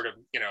make sort of,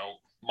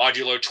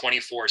 modulo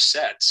 24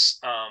 sets,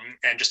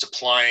 and just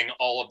applying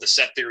all of the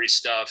set theory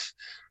stuff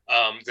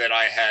that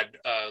I had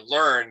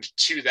learned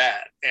to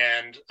that.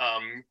 And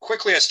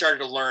quickly I started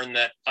to learn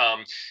that,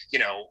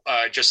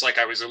 just like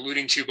I was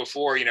alluding to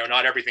before,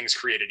 not everything's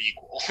created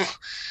equal.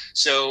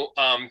 So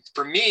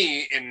for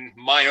me, in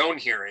my own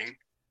hearing,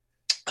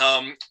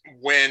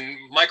 when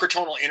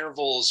microtonal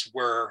intervals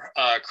were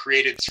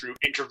created through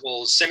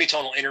intervals,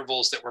 semitonal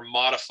intervals that were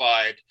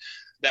modified,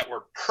 that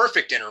were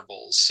perfect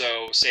intervals.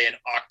 So say an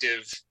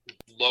octave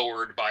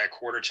lowered by a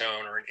quarter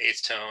tone or an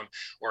eighth tone,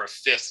 or a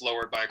fifth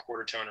lowered by a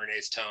quarter tone or an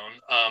eighth tone.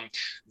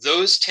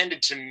 Those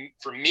tended to,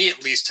 for me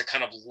at least, to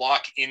kind of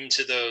lock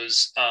into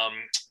those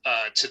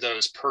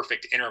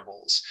perfect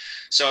intervals.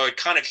 So I'd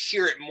kind of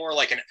hear it more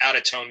like an out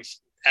of tone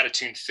out of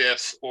tune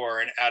fifth or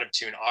an out of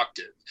tune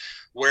octave.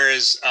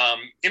 Whereas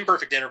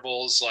imperfect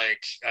intervals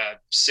like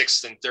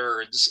sixths and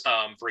thirds,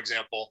 for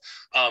example,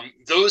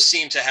 those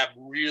seem to have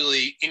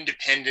really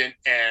independent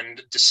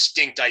and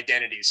distinct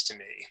identities to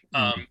me.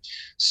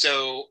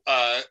 So,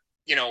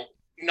 you know,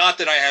 not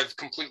that I have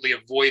completely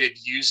avoided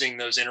using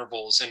those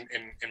intervals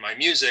in my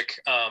music,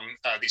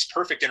 these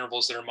perfect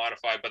intervals that are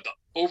modified, but the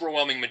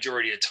overwhelming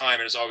majority of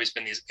time it has always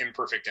been these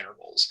imperfect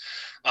intervals.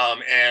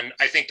 And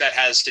I think that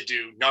has to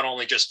do not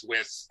only just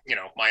with, you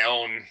know, my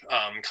own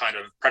kind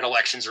of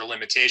predilections or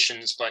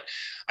limitations, but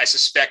I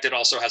suspect it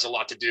also has a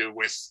lot to do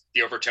with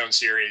the overtone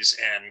series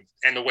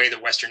and the way that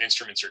Western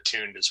instruments are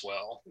tuned as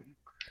well.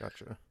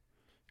 Gotcha.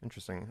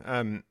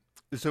 Interesting.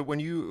 So when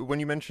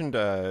you mentioned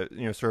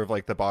you know, sort of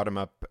like the bottom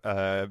up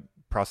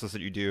process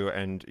that you do,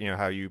 and you know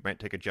how you might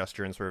take a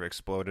gesture and sort of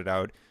explode it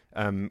out,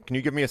 can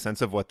you give me a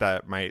sense of what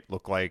that might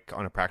look like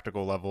on a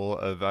practical level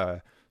of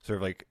sort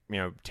of like, you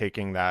know,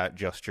 taking that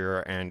gesture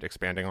and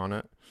expanding on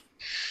it?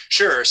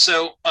 Sure.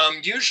 So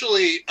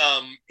usually,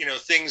 you know,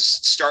 things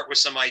start with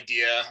some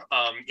idea.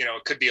 You know,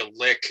 it could be a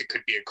lick, it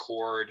could be a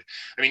chord.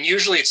 I mean,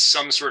 usually it's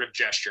some sort of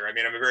gesture. I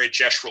mean, I'm a very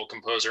gestural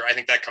composer. I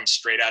think that comes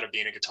straight out of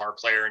being a guitar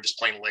player and just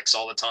playing licks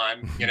all the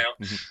time. You know,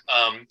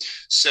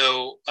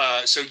 so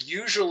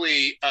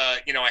usually,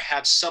 you know, I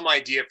have some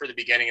idea for the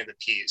beginning of the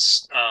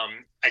piece.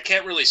 I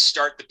can't really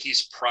start the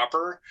piece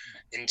proper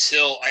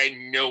until I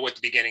know what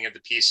the beginning of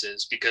the piece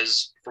is,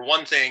 because for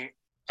one thing,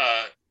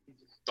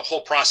 the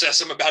whole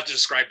process I'm about to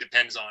describe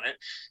depends on it.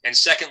 And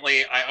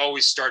secondly, I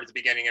always start at the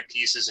beginning of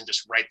pieces and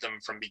just write them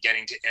from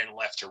beginning to end,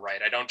 left to right.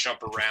 I don't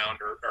jump around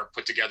or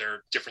put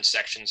together different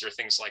sections or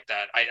things like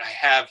that. I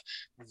have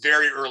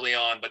very early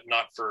on, but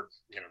not for,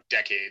 you know,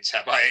 decades,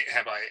 have I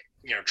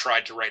you know,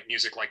 tried to write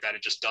music like that.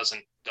 It just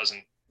doesn't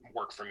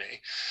work for me.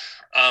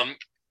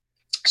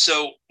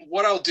 So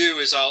what I'll do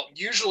is I'll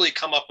usually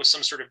come up with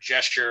some sort of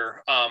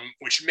gesture,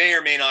 which may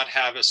or may not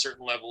have a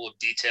certain level of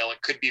detail.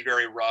 It could be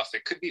very rough.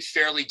 It could be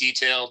fairly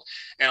detailed.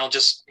 And I'll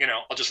just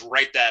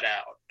write that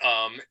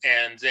out.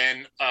 And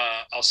then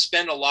I'll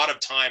spend a lot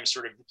of time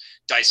sort of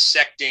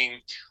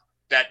dissecting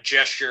that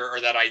gesture or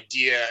that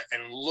idea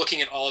and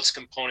looking at all its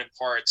component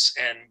parts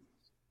and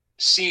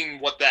seeing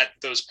what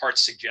those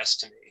parts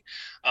suggest to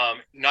me.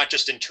 Not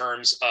just in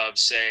terms of,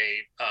 say,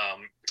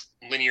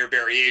 linear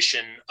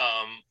variation,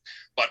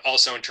 but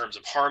also in terms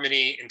of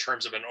harmony, in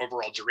terms of an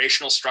overall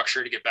durational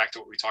structure, to get back to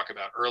what we talked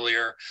about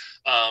earlier,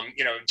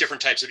 you know,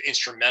 different types of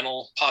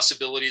instrumental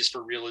possibilities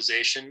for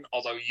realization,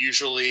 although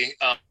usually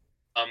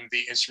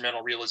the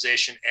instrumental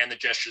realization and the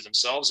gestures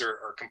themselves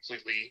are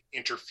completely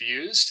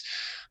interfused.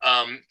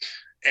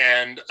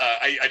 And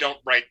I don't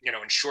write, you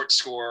know, in short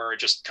score, or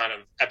just kind of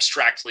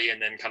abstractly and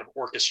then kind of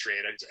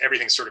orchestrate.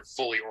 Everything's sort of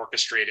fully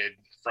orchestrated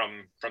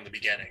from the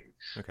beginning.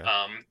 Okay.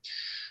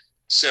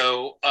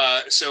 So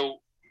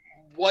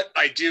what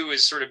I do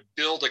is sort of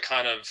build a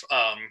kind of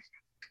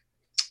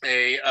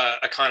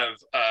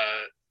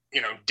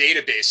you know,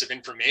 database of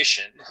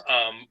information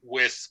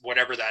with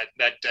whatever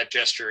that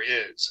gesture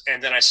is,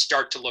 and then I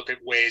start to look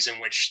at ways in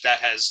which that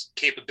has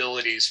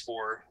capabilities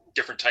for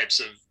different types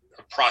of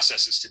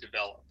processes to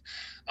develop.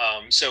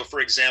 So, for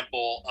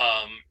example,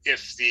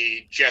 if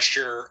the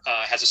gesture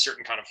has a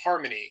certain kind of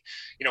harmony,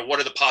 you know, what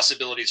are the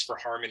possibilities for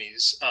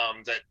harmonies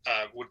that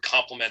would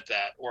complement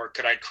that? Or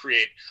could I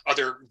create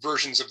other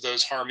versions of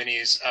those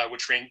harmonies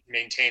which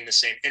maintain the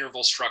same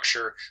interval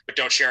structure but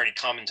don't share any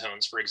common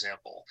tones, for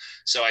example?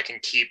 So I can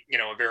keep, you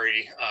know, a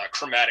very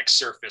chromatic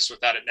surface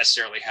without it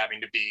necessarily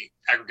having to be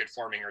aggregate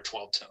forming or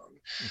 12 tone.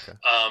 Okay.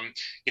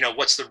 You know,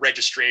 what's the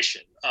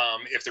registration?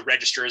 If the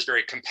register is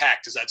very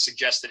compact, does that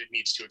suggest that it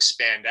needs to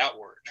expand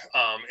outward?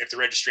 If the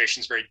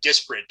registration is very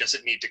disparate, does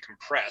it need to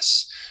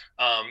compress?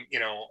 You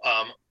know,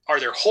 are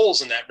there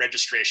holes in that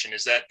registration?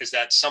 Is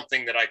that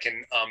something that I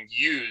can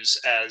use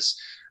as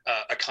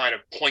a kind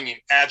of poignant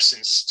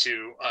absence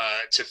to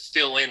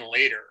fill in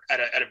later at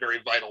a very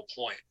vital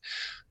point?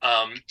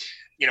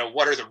 You know,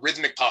 what are the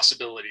rhythmic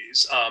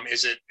possibilities?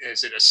 Is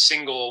it a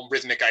single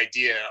rhythmic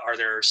idea? Are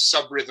there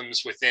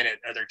sub-rhythms within it?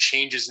 Are there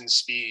changes in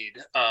speed?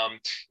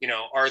 You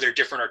know, are there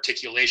different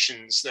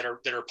articulations that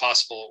are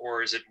possible,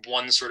 or is it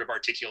one sort of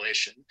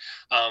articulation?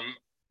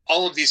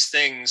 All of these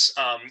things,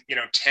 you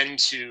know, tend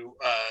to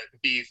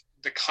be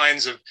the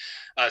kinds of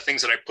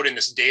things that I put in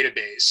this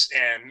database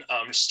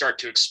and start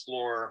to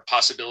explore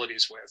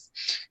possibilities with.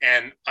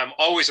 And I'm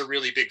always a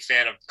really big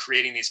fan of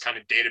creating these kind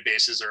of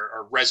databases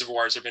or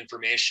reservoirs of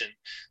information,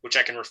 which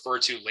I can refer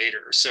to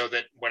later, so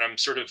that when I'm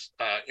sort of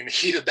in the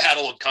heat of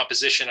battle of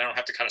composition, I don't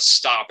have to kind of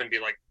stop and be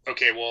like,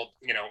 okay, well,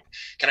 you know,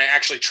 can I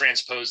actually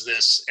transpose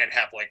this and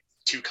have like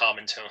 2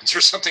 common tones or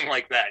something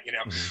like that, you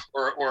know,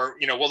 or,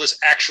 you know, will this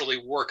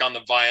actually work on the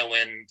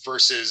violin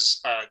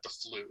versus the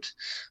flute?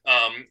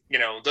 You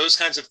know, those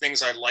kinds of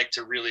things I'd like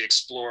to really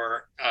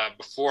explore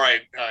before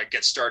I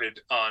get started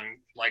on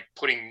like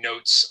putting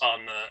notes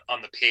on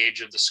the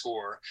page of the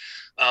score,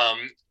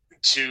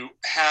 to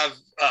have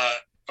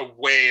a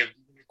way of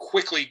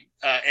quickly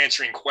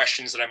answering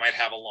questions that I might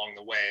have along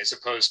the way, as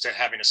opposed to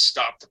having to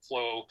stop the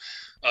flow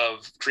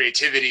of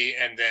creativity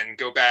and then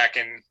go back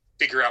and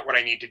figure out what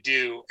I need to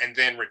do and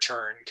then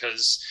return,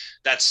 because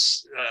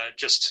that's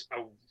just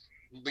a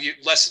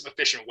less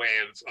efficient way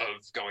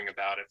of going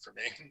about it for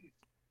me.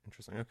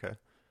 Interesting. Okay.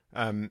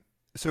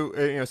 So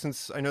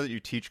since I know that you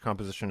teach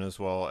composition as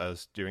well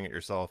as doing it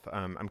yourself,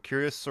 I'm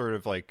curious. Sort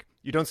of like,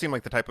 you don't seem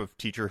like the type of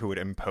teacher who would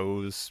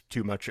impose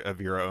too much of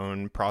your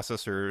own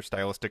process or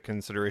stylistic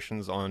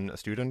considerations on a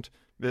student.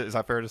 Is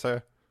that fair to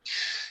say?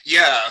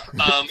 Yeah,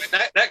 and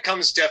that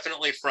comes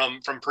definitely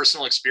from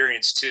personal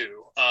experience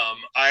too.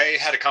 I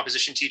had a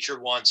composition teacher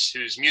once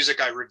whose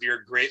music I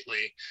revered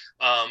greatly,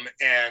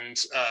 and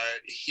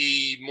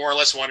he more or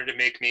less wanted to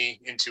make me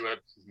into a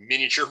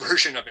miniature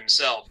version of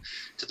himself,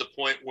 to the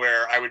point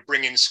where I would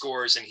bring in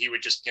scores and he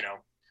would just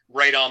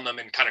write on them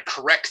and kind of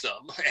correct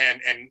them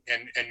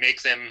and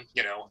make them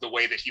the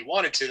way that he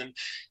wanted to them,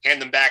 hand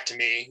them back to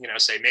me,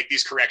 say make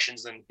these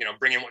corrections and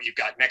bring in what you've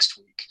got next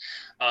week.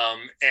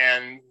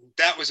 And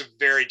that was a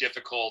very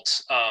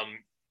difficult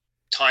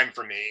time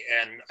for me,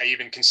 and I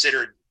even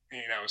considered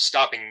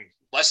stopping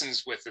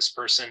lessons with this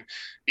person,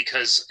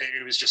 because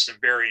it was just a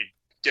very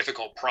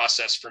difficult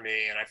process for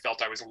me, and I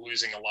felt I was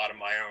losing a lot of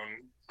my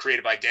own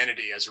creative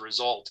identity as a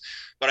result.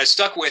 But I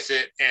stuck with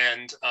it,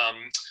 and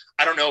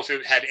I don't know if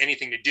it had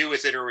anything to do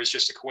with it or it was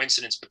just a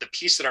coincidence, but the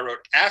piece that I wrote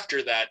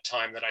after that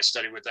time that I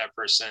studied with that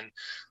person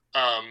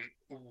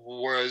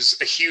was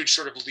a huge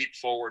sort of leap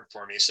forward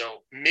for me.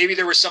 So maybe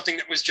there was something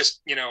that was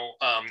just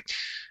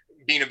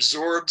being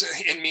absorbed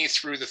in me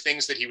through the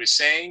things that he was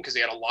saying, because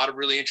he had a lot of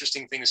really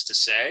interesting things to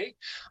say,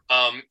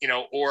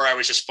 or I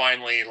was just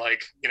finally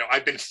like,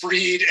 I've been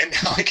freed and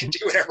now I can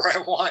do whatever I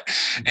want,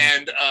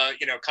 and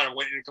kind of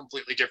went in a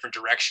completely different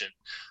direction.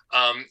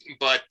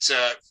 But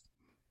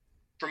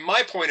from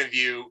my point of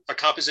view, a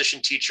composition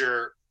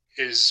teacher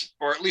is,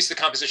 or at least the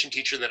composition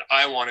teacher that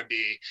I want to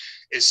be,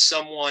 is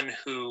someone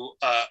who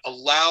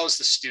allows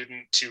the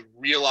student to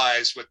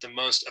realize with the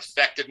most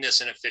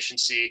effectiveness and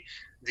efficiency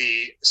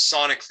the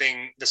sonic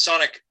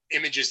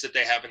images that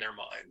they have in their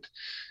mind.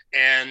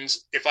 And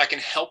if I can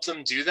help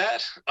them do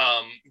that,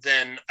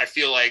 then I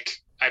feel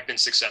like I've been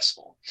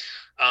successful.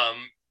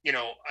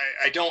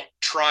 I don't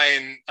try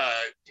and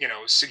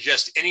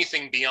suggest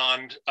anything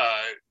beyond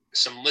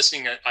some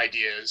listening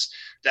ideas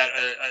that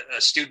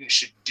a student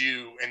should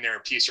do in their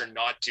piece or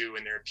not do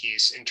in their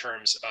piece in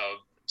terms of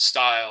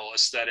style,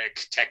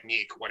 aesthetic,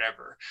 technique,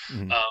 whatever.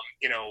 Mm-hmm.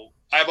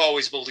 I've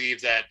always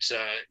believed that,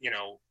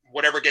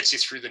 whatever gets you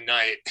through the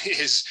night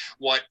is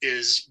what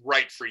is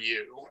right for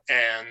you.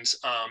 And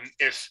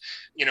if,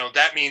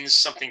 that means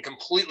something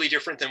completely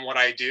different than what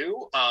I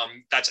do,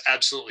 that's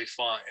absolutely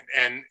fine.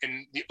 And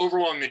in the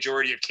overwhelming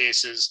majority of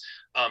cases,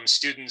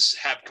 students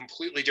have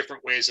completely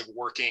different ways of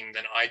working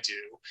than I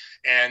do.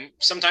 And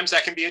sometimes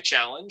that can be a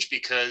challenge,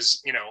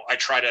 because, I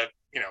try to,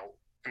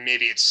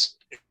 maybe it's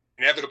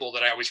inevitable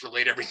that I always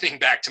relate everything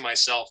back to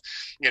myself,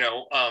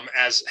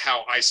 as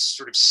how I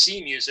sort of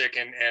see music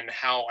and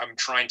how I'm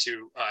trying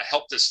to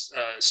help this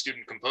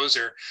student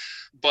composer.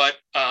 But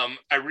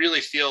I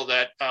really feel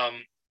that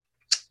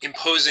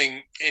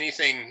imposing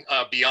anything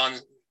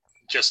beyond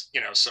just,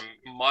 some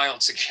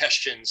mild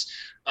suggestions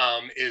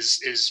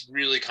is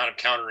really kind of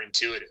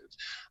counterintuitive.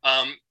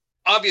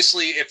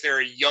 Obviously, if there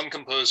are young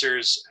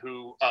composers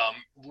who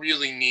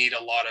really need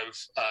a lot of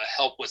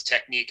help with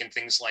technique and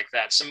things like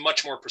that, some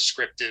much more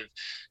prescriptive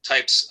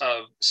types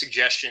of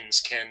suggestions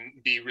can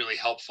be really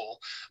helpful.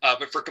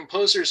 But for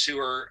composers who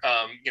are,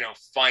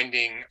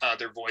 finding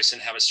their voice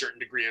and have a certain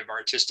degree of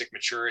artistic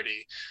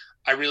maturity,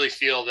 I really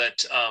feel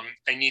that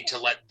I need to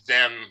let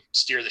them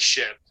steer the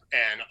ship,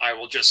 and I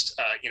will just,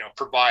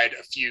 provide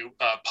a few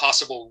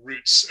possible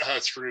routes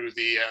through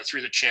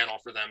the channel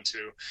for them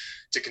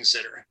to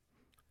consider.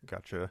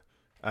 Gotcha.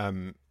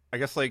 I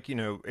guess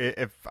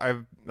if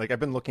I've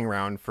been looking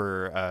around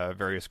for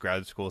various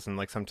grad schools, and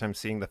sometimes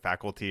seeing the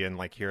faculty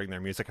and hearing their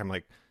music, I'm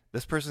like,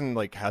 this person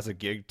has a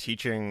gig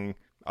teaching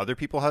other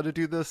people how to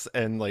do this,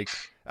 and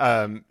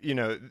and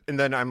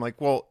then I'm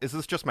like, well, is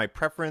this just my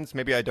preference?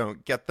 Maybe I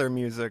don't get their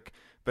music,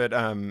 but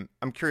I'm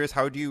curious,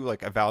 how do you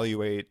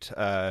evaluate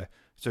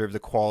sort of the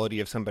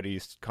quality of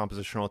somebody's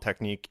compositional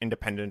technique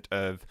independent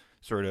of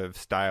sort of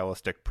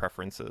stylistic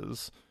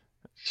preferences?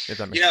 If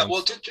that makes sense.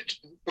 Well,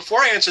 before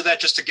I answer that,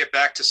 just to get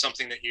back to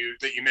something that you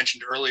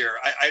mentioned earlier,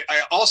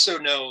 I also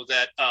know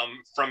that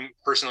from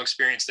personal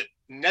experience that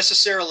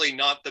necessarily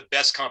not the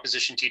best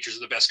composition teachers are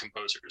the best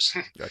composers.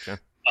 Gotcha.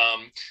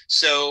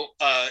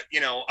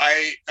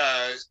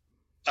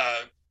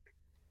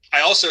 I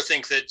also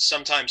think that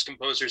sometimes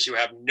composers who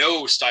have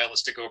no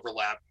stylistic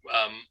overlap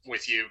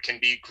with you can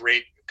be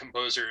great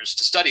composers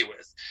to study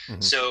with.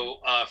 Mm-hmm. So,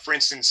 for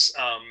instance,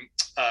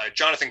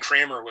 Jonathan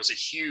Kramer was a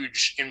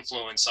huge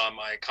influence on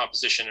my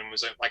composition and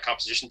was my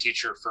composition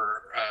teacher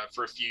for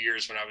a few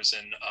years when I was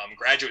in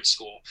graduate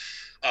school.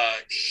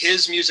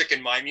 His music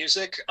and my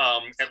music,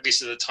 at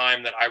least at the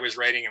time that I was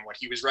writing and what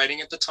he was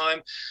writing at the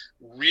time,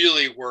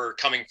 really were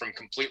coming from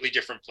completely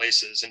different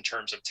places in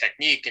terms of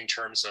technique, in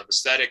terms of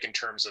aesthetic, in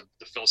terms of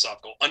the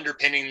philosophical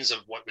underpinnings of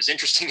what was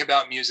interesting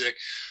about music.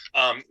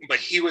 But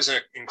he was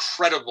an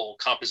incredible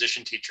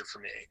composition teacher for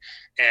me.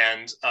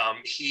 And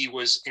he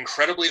was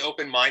incredibly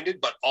open-minded,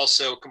 but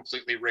also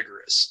completely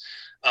rigorous.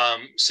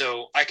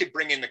 So I could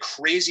bring in the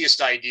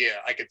craziest idea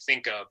I could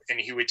think of, and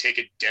he would take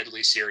it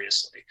deadly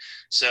seriously.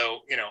 So,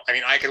 I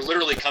mean, I could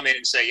literally come in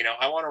and say,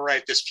 I want to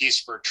write this piece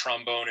for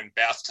trombone and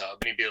bathtub.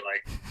 And he'd be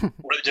like,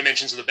 what are the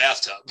dimensions of the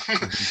bathtub?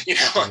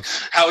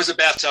 How is a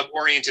bathtub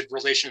oriented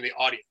relation to the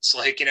audience?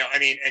 Like, I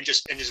mean, and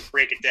just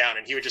break it down.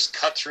 And he would just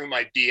cut through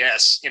my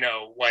BS,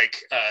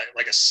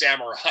 like a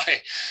samurai.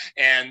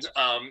 And,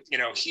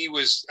 he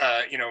was,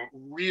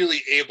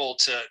 really able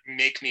to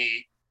make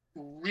me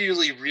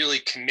really, really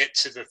commit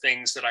to the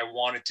things that I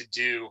wanted to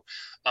do,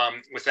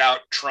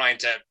 without trying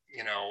to,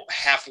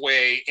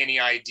 halfway any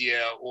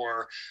idea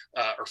or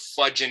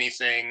fudge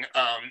anything.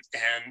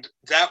 And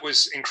that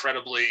was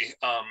incredibly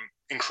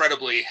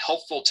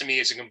helpful to me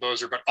as a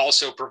composer, but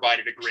also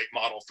provided a great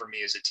model for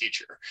me as a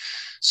teacher.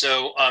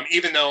 So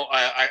even though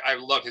I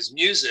love his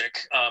music,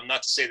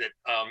 not to say that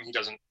he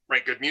doesn't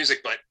write good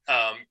music, but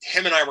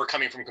him and I were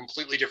coming from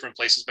completely different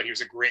places, but he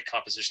was a great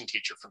composition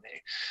teacher for me.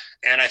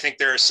 And I think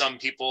there are some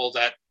people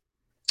that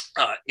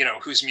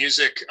whose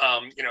music,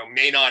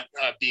 may not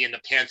be in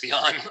the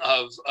pantheon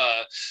of,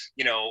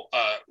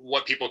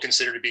 what people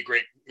consider to be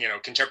great,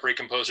 contemporary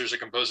composers or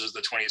composers of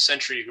the 20th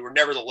century, who were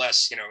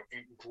nevertheless,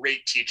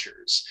 great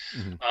teachers.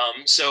 Mm-hmm.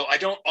 So I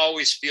don't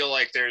always feel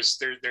like there's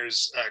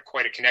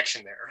quite a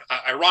connection there.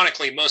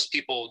 Ironically, most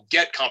people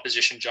get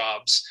composition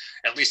jobs,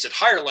 at least at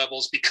higher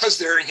levels, because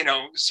they're,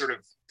 sort of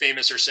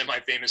famous or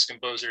semi-famous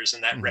composers,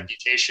 and that mm-hmm.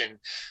 reputation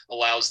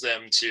allows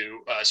them to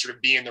sort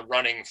of be in the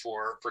running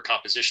for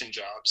composition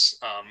jobs,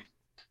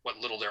 what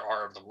little there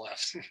are of them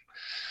left.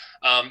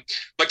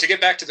 But to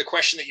get back to the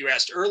question that you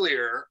asked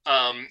earlier,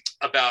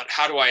 about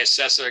how do I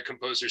assess a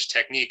composer's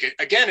technique,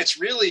 again, it's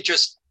really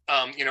just,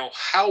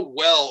 how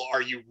well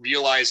are you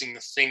realizing the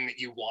thing that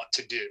you want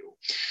to do?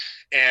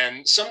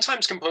 And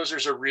sometimes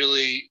composers are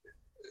really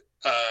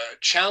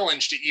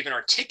challenged to even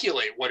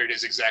articulate what it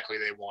is exactly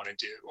they want to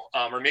do,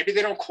 or maybe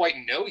they don't quite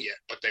know yet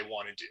what they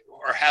want to do,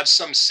 or have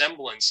some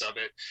semblance of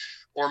it,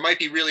 or might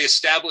be really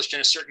established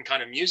in a certain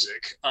kind of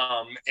music,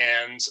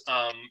 and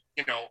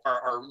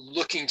are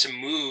looking to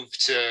move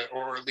to,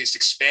 or at least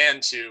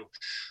expand to,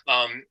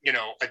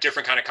 a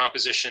different kind of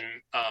composition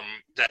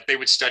that they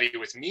would study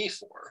with me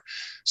for.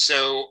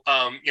 So,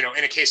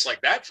 in a case like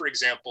that, for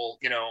example,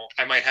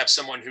 I might have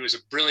someone who is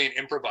a brilliant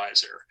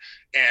improviser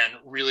and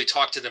really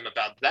talk to them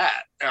about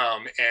that,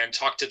 and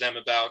talk to them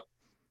about,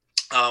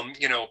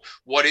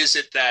 what is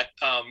it that,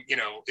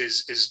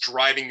 is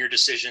driving your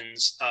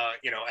decisions,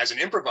 as an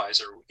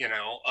improviser,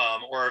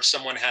 or if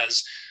someone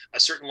has a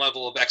certain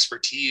level of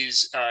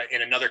expertise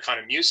in another kind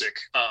of music,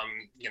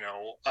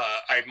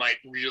 I might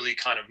really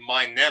kind of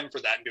mine them for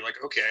that and be like,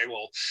 okay,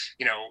 well,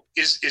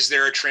 is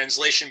there a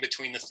translation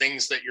between the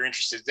things that you're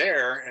interested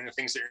there and the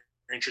things that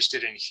you're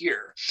interested in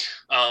here?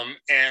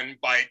 And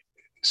by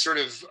sort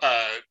of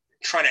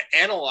trying to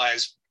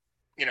analyze,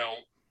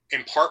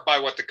 in part by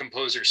what the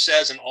composer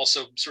says, and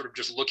also sort of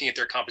just looking at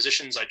their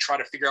compositions, I try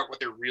to figure out what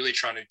they're really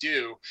trying to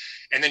do,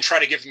 and then try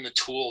to give them the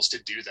tools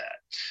to do that.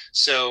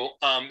 So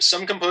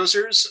some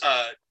composers,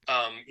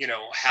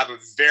 have a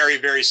very,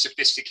 very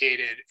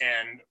sophisticated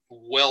and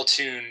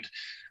well-tuned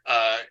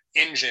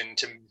engine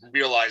to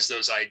realize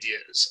those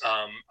ideas.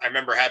 I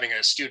remember having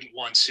a student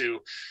once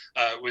who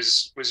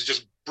was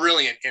just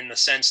brilliant in the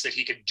sense that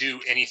he could do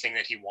anything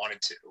that he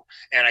wanted to.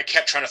 And I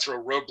kept trying to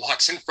throw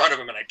roadblocks in front of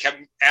him, and I kept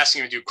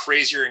asking him to do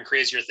crazier and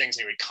crazier things.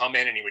 And he would come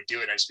in and he would do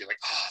it. And I'd just be like,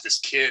 oh, this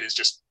kid is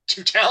just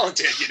too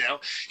talented.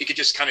 He could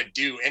just kind of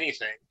do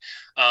anything.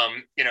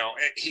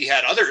 He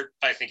had other,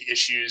 I think,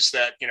 issues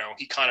that,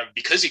 he kind of,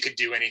 because he could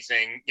do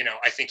anything,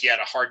 I think he had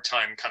a hard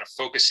time kind of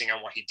focusing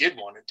on what he did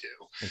want to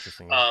do.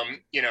 Interesting.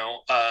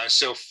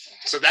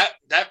 So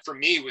that for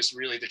me was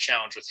really the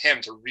challenge with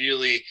him, to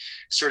really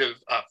sort of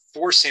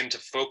force him to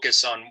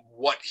focus on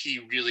what he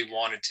really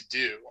wanted to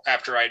do,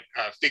 after I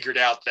figured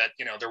out that,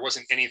 there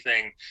wasn't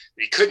anything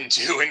that he couldn't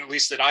do, and at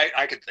least that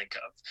I could think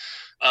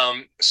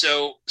of.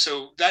 So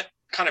that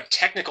kind of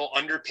technical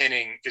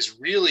underpinning is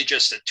really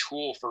just a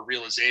tool for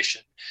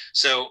realization.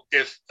 So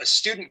if a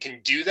student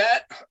can do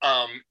that,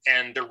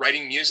 and they're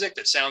writing music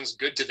that sounds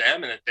good to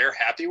them and that they're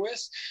happy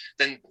with,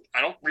 then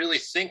I don't really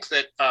think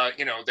that,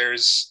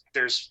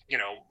 there's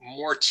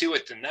more to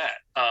it than that.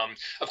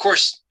 Of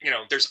course,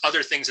 there's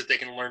other things that they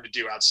can learn to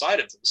do outside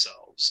of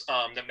themselves,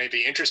 that may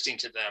be interesting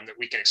to them, that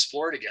we can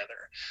explore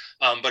together.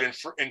 But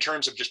in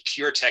terms of just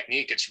pure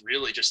technique, it's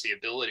really just the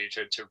ability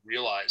to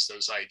realize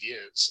those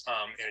ideas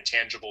in a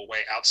tangible way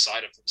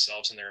outside of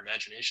themselves and their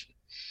imagination.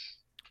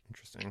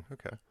 Interesting.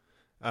 Okay.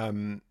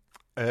 Um,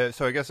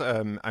 so I guess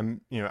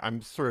I'm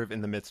sort of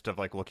in the midst of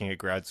like looking at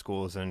grad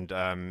schools and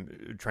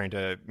trying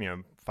to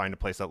find a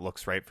place that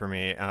looks right for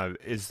me.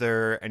 Is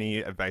there any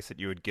advice that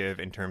you would give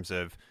in terms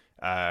of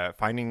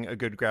finding a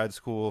good grad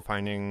school,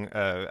 finding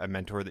a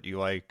mentor that you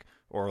like,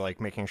 or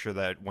like making sure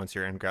that once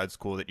you're in grad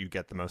school that you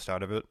get the most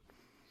out of it?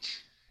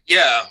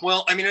 Yeah,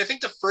 well, I mean, I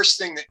think the first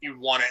thing that you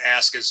want to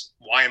ask is,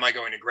 why am I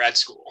going to grad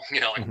school?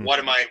 Like, Hmm.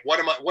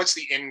 what's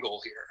the end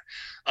goal here?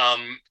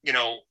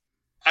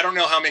 I don't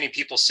know how many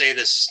people say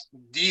this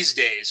these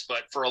days,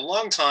 but for a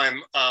long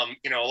time, a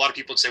lot of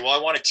people would say, well, I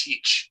want to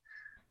teach.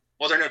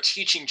 Well, there are no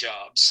teaching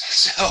jobs.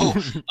 So,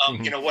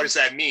 what does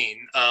that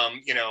mean?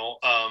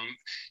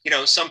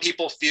 Some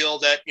people feel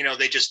that,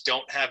 they just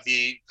don't have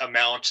the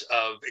amount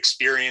of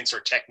experience or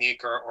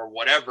technique or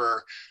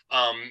whatever,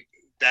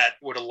 that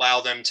would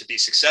allow them to be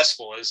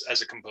successful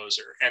as a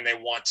composer, and they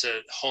want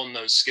to hone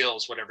those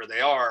skills, whatever they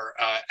are,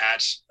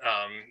 at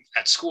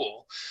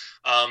school.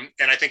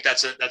 And I think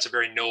that's a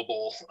very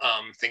noble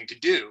thing to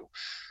do.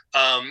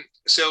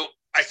 So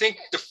I think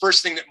the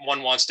first thing that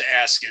one wants to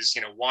ask is,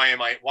 why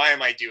am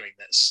I doing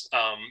this?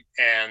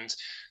 And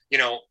you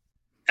know,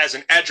 as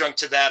an adjunct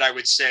to that, I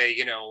would say,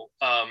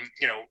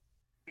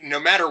 no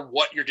matter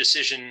what your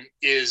decision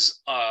is,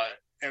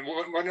 and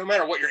no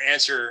matter what your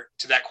answer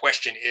to that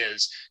question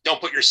is, don't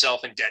put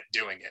yourself in debt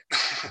doing it.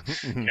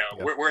 Yeah.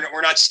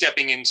 We're not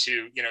stepping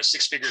into,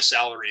 six-figure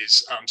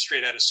salaries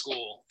straight out of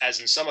school,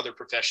 as in some other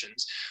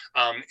professions.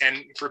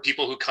 And for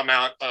people who come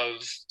out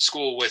of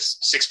school with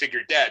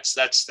six-figure debts,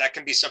 that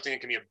can be something that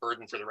can be a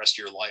burden for the rest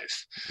of your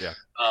life. Yeah.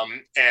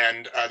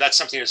 And that's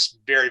something to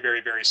very, very,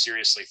 very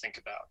seriously think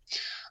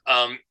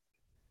about.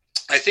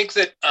 I think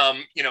that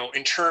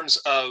in terms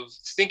of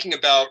thinking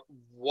about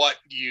what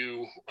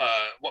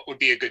would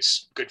be a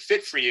good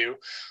fit for you,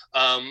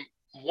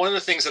 one of the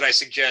things that I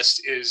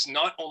suggest is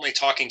not only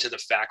talking to the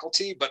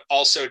faculty, but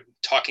also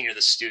talking to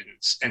the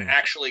students and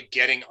actually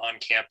getting on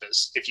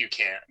campus if you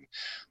can.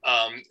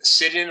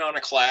 Sit in on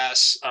a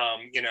class,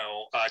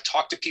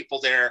 talk to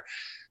people there.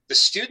 The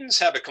students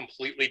have a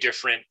completely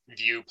different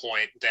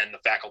viewpoint than the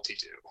faculty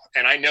do.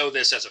 And I know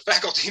this as a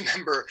faculty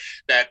member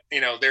that,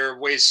 there are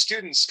ways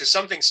because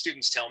some things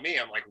students tell me,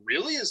 I'm like,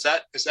 really? Is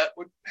that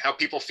how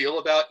people feel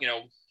about,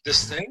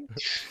 this thing?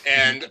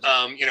 And,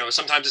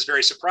 sometimes it's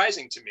very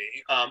surprising to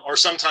me. Or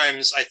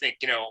sometimes I think,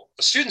 the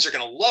students are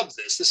going to love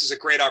this. This is a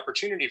great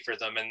opportunity for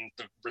them. And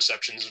the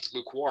receptions are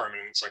lukewarm.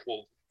 And it's like,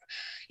 well,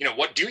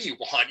 what do you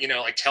want?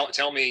 Like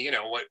tell me,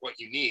 what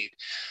you need.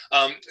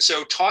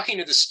 So talking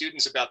to the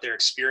students about their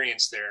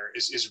experience there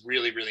is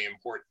really, really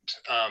important.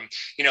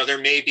 There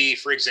may be,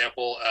 for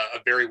example, a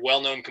very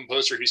well-known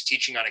composer who's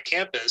teaching on a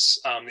campus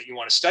that you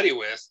want to study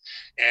with,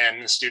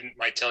 and the student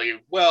might tell you,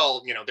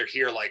 well, they're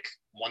here like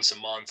once a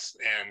month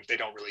and they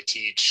don't really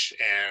teach,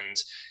 and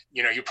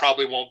you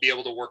probably won't be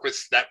able to work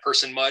with that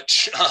person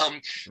much.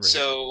 Right.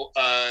 So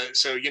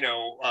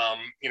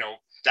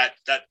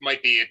that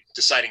might be a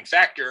deciding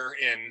factor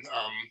in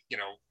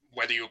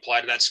whether you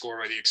apply to that school or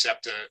whether you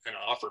accept an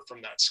offer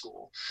from that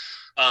school.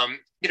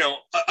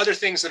 Other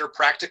things that are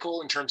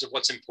practical in terms of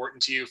what's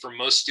important to you. For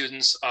most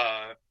students,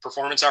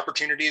 performance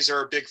opportunities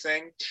are a big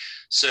thing.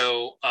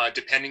 So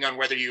depending on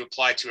whether you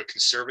apply to a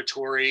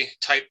conservatory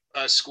type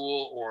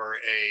school or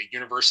a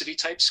university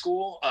type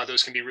school,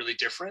 those can be really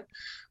different.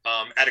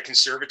 At a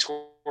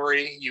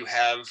conservatory, you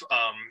have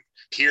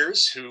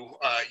peers who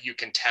you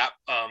can tap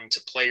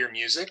to play your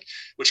music,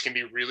 which can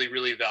be really,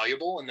 really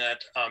valuable, and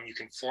that you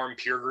can form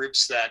peer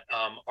groups that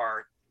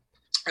are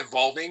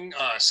evolving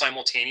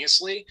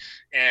simultaneously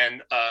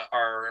and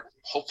are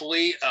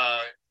hopefully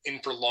in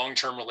for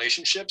long-term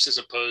relationships, as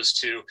opposed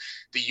to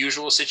the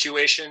usual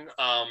situation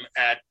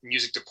at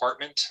music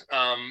department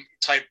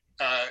type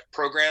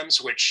programs,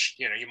 which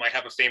you might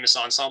have a famous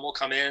ensemble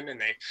come in and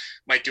they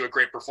might do a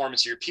great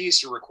performance of your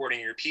piece or recording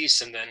your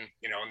piece, and then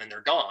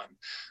they're gone.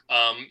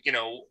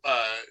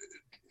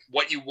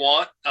 What you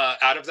want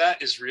out of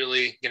that is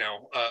really,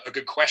 a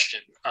good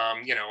question.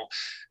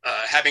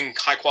 Having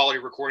high quality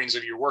recordings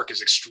of your work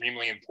is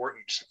extremely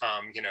important,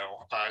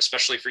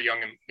 especially for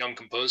young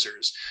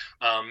composers.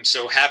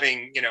 So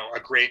having, a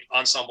great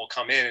ensemble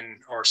come in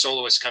or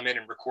soloists come in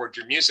and record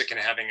your music and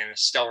having a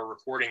stellar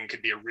recording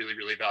could be a really,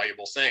 really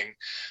valuable thing.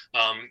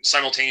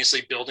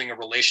 Simultaneously building a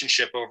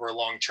relationship over a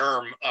long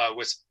term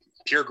with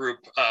peer group,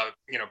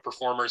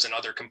 performers and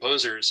other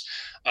composers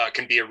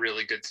can be a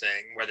really good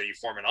thing, whether you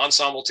form an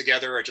ensemble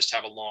together or just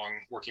have a long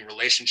working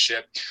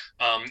relationship.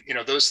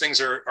 Those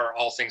things are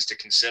all things to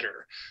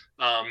consider.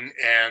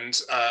 And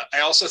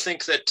I also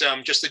think that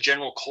just the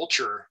general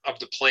culture of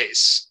the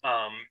place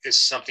is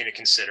something to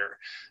consider.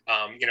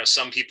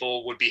 Some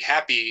people would be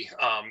happy,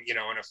 in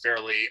a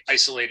fairly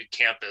isolated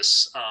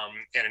campus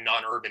in a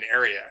non-urban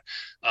area.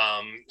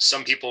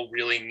 Some people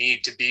really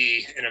need to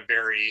be in a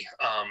very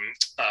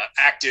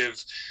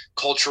active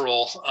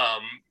cultural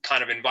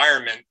kind of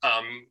environment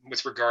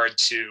with regard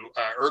to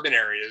urban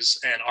areas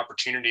and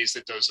opportunities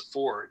that those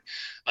afford.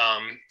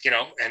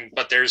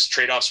 But there's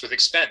trade-offs with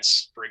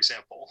expense, for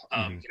example.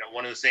 Mhm.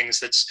 One of the things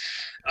that's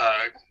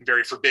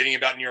very forbidding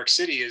about New York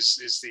City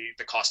is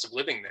the cost of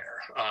living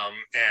there,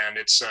 and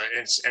it's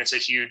a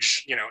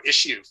huge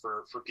issue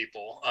for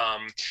people,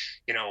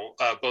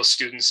 both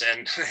students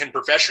and and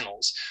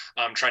professionals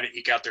trying to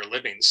eke out their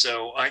living.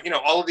 So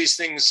all of these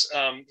things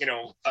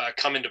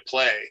come into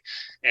play,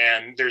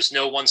 and there's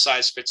no one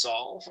size fits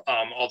all.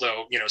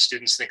 Although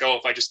students think, oh,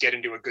 if I just get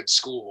into a good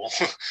school,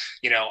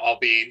 I'll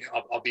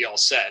be all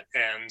set.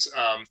 And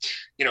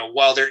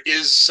while there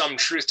is some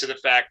truth to the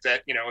fact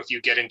that if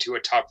you get into a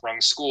top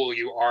rung school,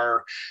 you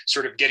are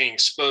sort of getting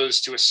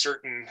exposed to a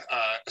certain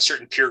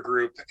peer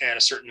group and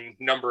a certain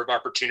number of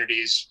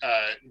opportunities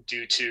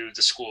due to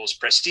the school's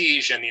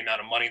prestige and the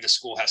amount of money the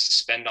school has to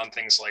spend on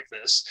things like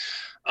this.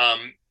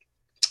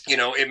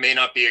 It may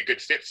not be a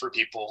good fit for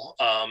people,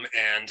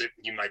 and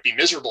you might be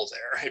miserable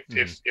there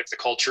if the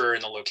culture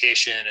and the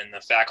location and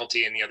the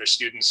faculty and the other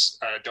students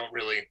don't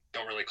really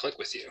click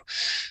with you.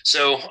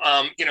 So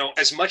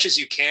as much as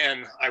you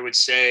can, I would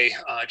say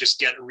just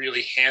get a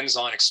really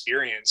hands-on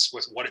experience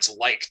with what it's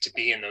like to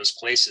be in those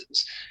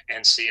places,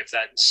 and see if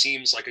that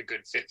seems like a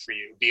good fit for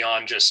you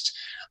beyond just,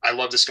 I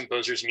love this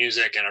composer's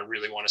music and I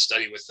really want to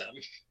study with them.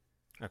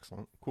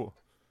 Excellent. Cool.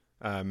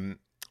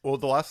 Well,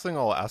 the last thing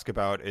I'll ask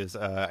about is,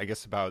 I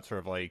guess, about sort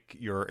of like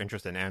your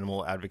interest in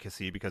animal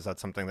advocacy, because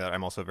that's something that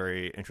I'm also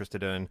very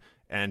interested in.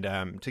 And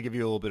to give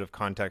you a little bit of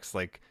context,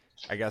 like,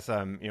 I guess,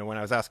 when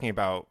I was asking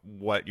about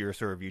what your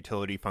sort of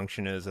utility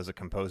function is as a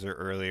composer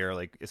earlier,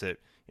 like, is it,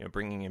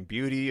 bringing in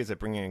beauty? Is it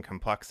bringing in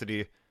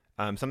complexity?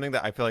 Something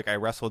that I feel like I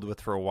wrestled with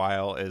for a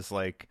while is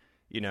like,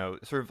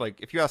 sort of like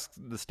if you ask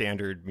the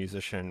standard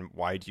musician,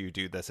 why do you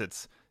do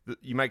this?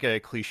 You might get a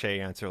cliche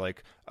answer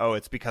like, oh,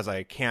 it's because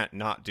I can't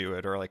not do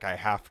it, or like I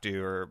have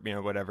to, or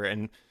whatever.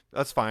 And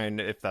that's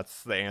fine if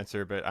that's the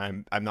answer, but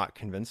I'm not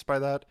convinced by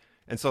that.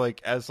 And so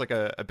like as like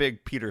a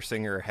big Peter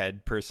Singer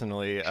head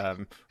personally,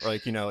 or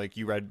like like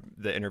you read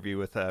the interview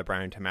with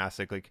Brian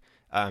Tomasic, like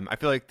I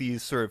feel like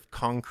these sort of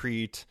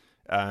concrete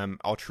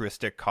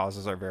altruistic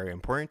causes are very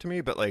important to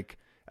me, but like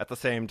at the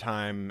same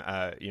time,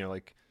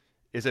 like,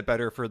 is it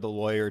better for the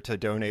lawyer to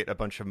donate a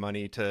bunch of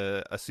money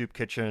to a soup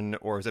kitchen,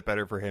 or is it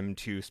better for him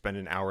to spend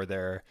an hour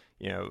there,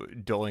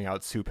 doling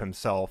out soup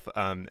himself?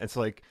 And so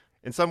like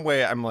in some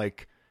way I'm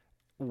like,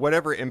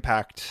 whatever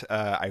impact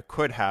I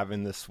could have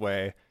in this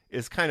way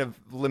is kind of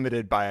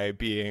limited by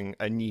being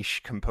a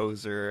niche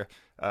composer,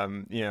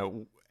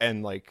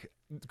 and like,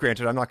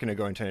 granted, I'm not going to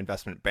go into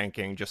investment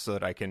banking just so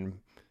that I can,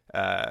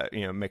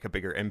 make a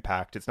bigger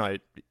impact. It's not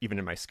even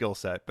in my skill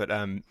set, but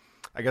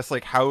I guess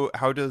like how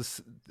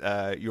does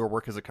your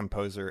work as a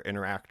composer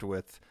interact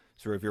with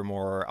sort of your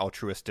more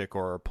altruistic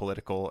or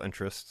political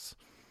interests?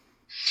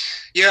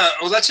 Yeah,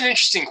 well, that's an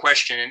interesting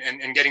question,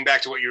 and getting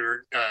back to what you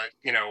were,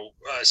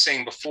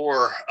 saying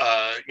before,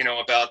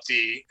 about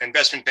the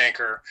investment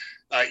banker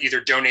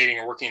either donating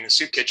or working in the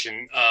soup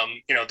kitchen.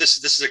 This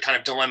is a kind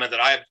of dilemma that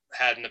I've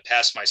had in the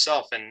past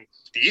myself, and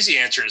the easy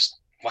answer is,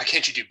 why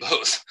can't you do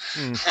both?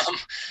 Mm. um,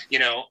 you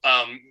know,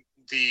 um,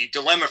 the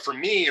dilemma for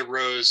me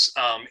arose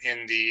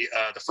in the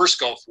first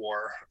Gulf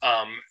War,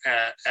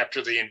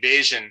 after the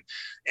invasion,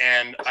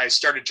 and I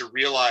started to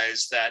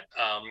realize that.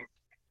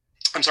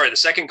 I'm sorry, the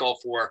second Gulf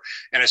War,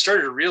 and I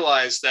started to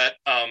realize that,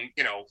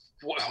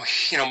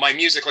 my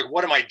music, like,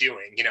 what am I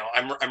doing?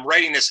 I'm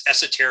writing this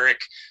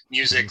esoteric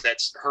music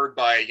that's heard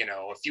by,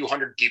 a few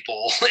hundred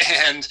people,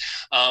 and,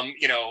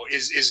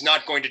 is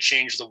not going to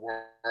change the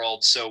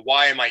world. So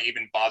why am I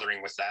even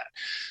bothering with that?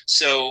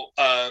 So,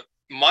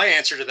 my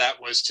answer to that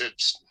was to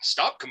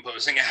stop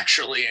composing,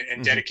 actually,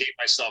 and dedicate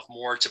myself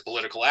more to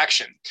political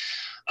action.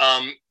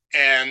 As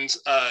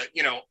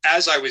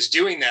I was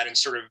doing that and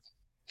sort of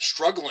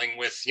struggling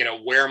with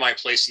where my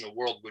place in the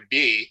world would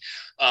be,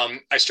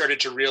 I started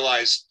to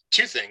realize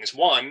two things.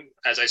 One,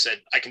 as I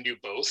said, I can do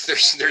both.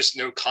 There's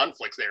no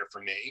conflict there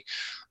for me.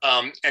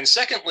 And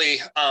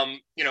secondly,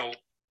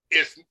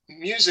 if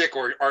music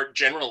or art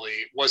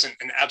generally wasn't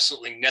an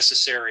absolutely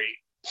necessary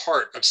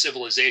part of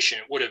civilization,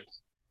 it would have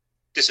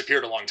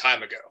disappeared a long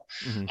time ago.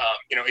 Mm-hmm.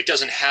 It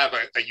doesn't have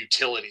a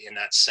utility in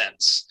that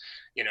sense.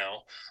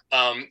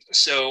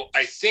 So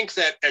I think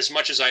that as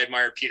much as I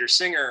admire Peter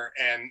Singer,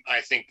 and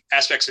I think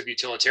aspects of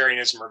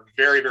utilitarianism are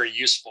very, very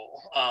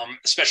useful,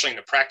 especially in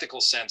the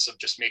practical sense of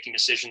just making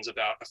decisions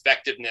about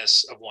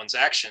effectiveness of one's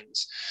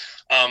actions.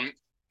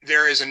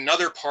 There is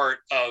another part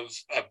of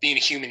being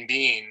a human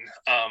being,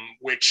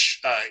 which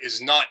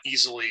is not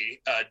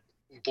easily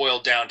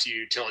boiled down to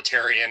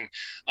utilitarian,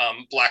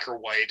 black or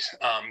white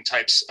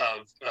types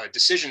of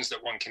decisions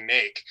that one can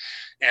make.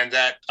 And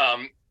that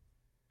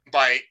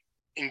by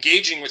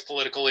engaging with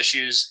political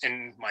issues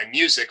in my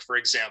music, for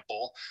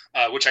example,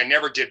 which I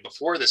never did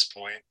before this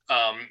point,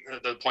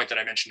 the point that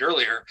I mentioned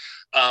earlier,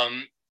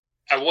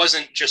 I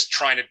wasn't just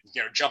trying to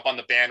jump on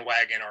the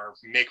bandwagon or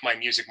make my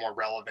music more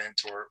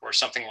relevant or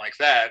something like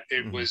that.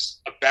 It was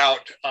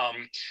about,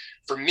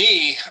 for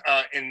me,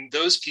 in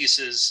those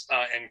pieces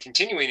and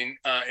continuing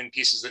in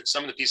pieces, that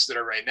some of the pieces that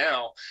are right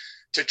now,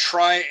 to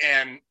try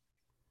and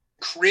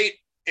create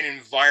an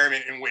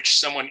environment in which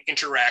someone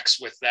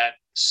interacts with that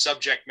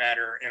subject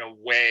matter in a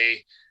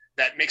way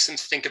that makes them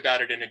think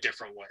about it in a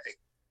different way.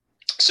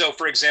 So,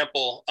 for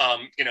example,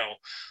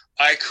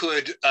 I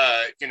could,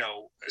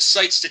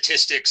 cite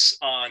statistics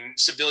on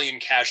civilian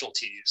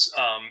casualties,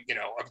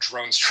 of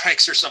drone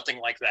strikes or something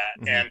like that,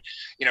 Mm-hmm.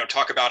 and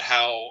talk about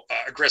how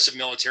aggressive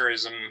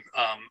militarism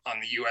on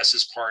the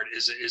U.S.'s part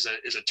is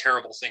a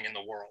terrible thing in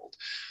the world.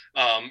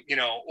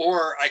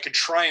 Or I could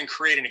try and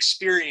create an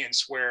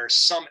experience where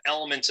some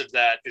element of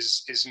that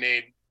is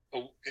made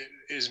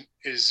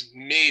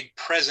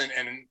present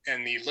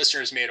and the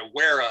listener is made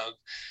aware of,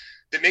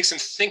 that makes them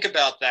think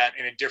about that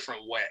in a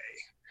different way.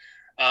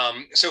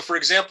 So, for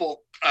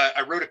example,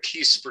 I wrote a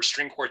piece for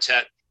string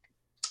quartet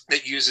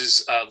that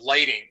uses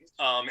lighting,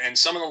 and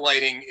some of the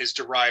lighting is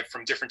derived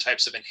from different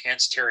types of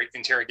enhanced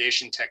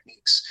interrogation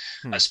techniques,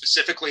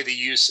 specifically the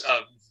use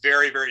of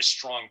very, very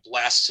strong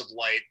blasts of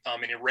light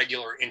in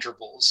irregular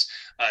intervals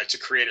to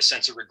create a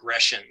sense of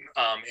regression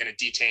in a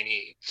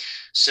detainee.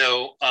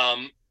 So,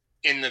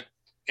 in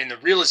the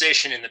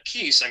realization in the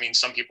piece, I mean,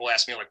 some people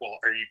ask me like, well,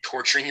 are you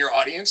torturing your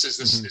audience? Is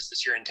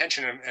this your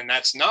intention? And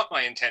that's not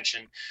my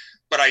intention.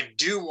 But I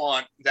do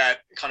want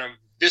that kind of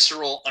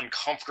visceral,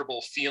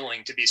 uncomfortable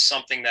feeling to be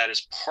something that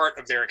is part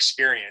of their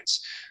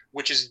experience,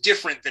 which is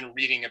different than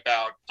reading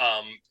about,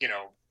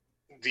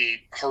 the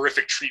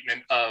horrific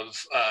treatment of,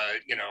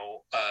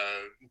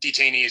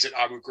 detainees at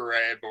Abu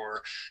Ghraib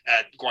or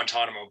at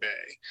Guantanamo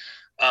Bay.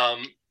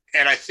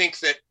 And I think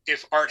that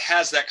if art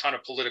has that kind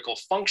of political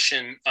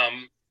function,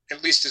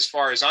 at least as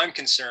far as I'm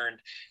concerned,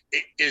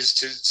 it is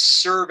to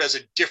serve as a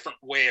different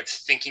way of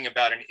thinking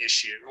about an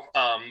issue,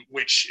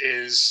 which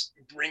is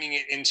bringing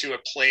it into a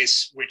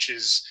place which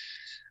is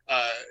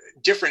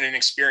different in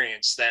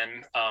experience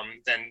than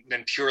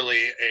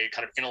purely a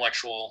kind of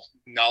intellectual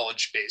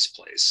knowledge-based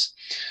place.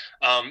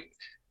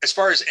 As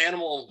far as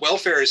animal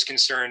welfare is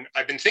concerned,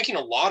 I've been thinking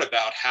a lot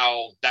about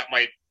how that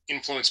might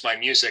influence my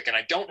music, and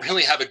I don't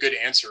really have a good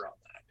answer on that.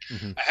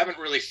 I haven't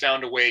really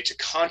found a way to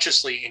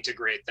consciously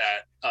integrate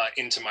that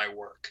into my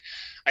work.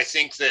 I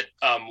think that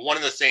one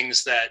of the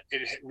things that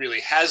it really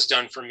has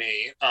done for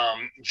me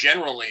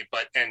generally,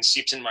 and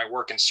seeps in my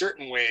work in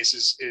certain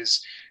ways,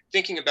 is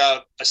thinking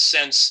about a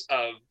sense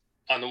of,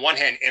 on the one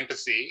hand,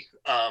 empathy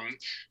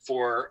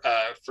for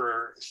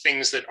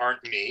things that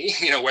aren't me,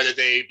 whether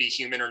they be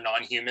human or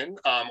non-human,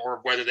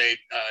 or whether they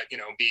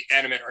be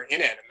animate or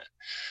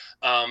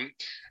inanimate.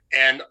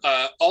 And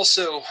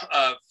also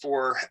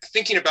for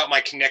thinking about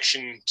my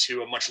connection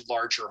to a much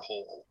larger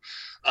whole,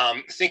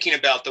 thinking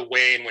about the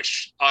way in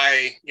which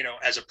I,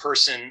 as a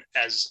person,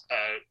 as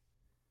a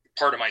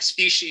part of my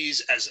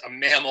species, as a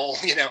mammal,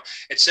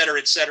 et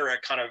cetera,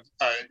 kind of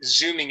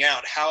zooming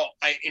out how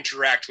I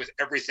interact with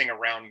everything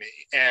around me,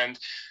 and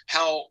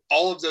how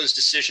all of those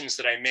decisions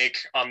that I make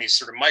on these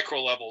sort of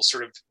micro levels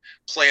sort of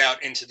play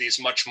out into these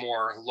much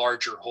more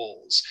larger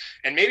wholes.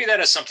 And maybe that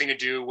has something to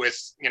do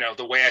with,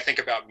 the way I think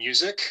about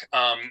music.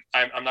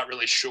 I'm not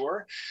really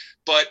sure,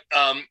 but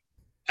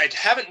I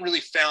haven't really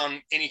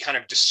found any kind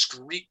of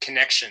discrete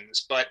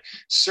connections, but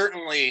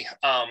certainly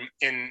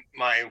in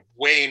my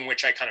way in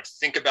which I kind of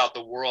think about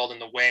the world and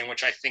the way in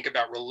which I think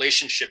about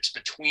relationships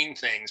between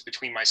things,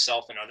 between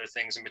myself and other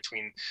things, and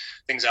between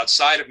things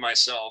outside of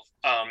myself,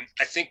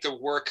 I think the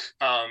work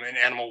in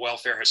animal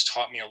welfare has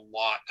taught me a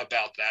lot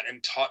about that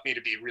and taught me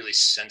to be really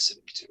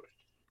sensitive to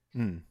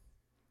it.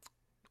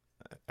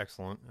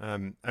 Excellent.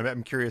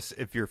 I'm curious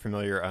if you're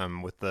familiar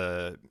with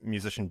the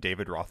musician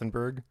David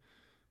Rothenberg.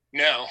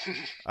 No.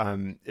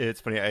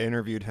 It's funny. I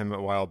interviewed him a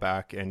while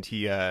back, and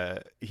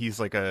he's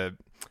like I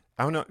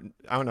don't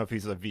know if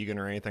he's a vegan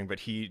or anything, but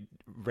he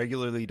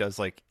regularly does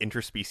like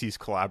interspecies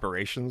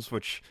collaborations,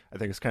 which I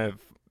think is kind of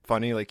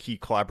funny. Like, he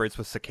collaborates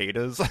with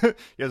cicadas.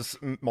 He has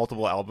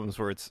multiple albums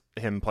where it's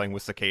him playing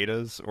with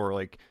cicadas, or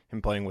like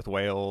him playing with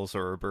whales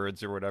or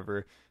birds or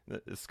whatever.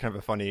 It's kind of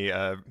a funny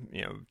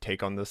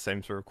take on the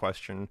same sort of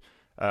question.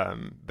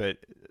 But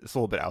it's a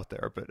little bit out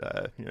there, but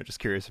just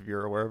curious if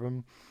you're aware of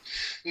him.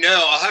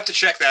 No, I'll have to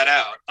check that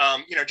out.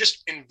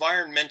 Just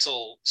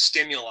environmental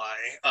stimuli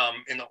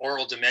in the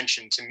oral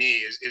dimension, to me,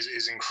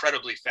 is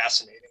incredibly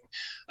fascinating.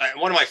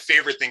 One of my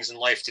favorite things in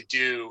life to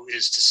do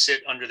is to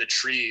sit under the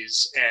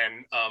trees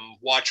and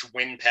watch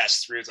wind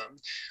pass through them,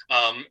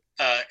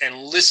 and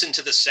listen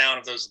to the sound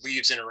of those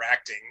leaves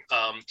interacting.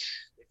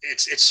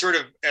 It's sort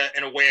of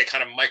in a way a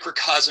kind of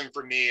microcosm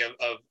for me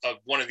of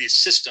one of these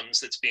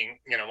systems that's being,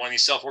 one of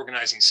these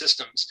self-organizing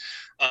systems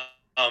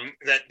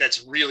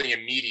that's really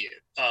immediate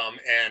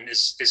and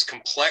is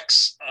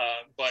complex,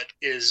 but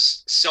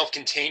is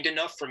self-contained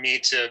enough for me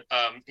to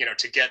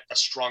to get a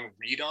strong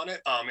read on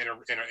it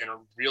in a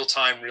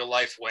real-time,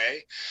 real-life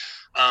way.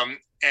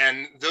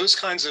 And those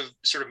kinds of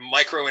sort of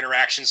micro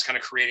interactions kind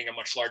of creating a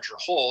much larger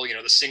whole,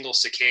 the single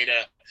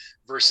cicada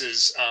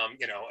versus,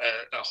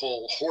 a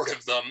whole horde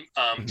of them,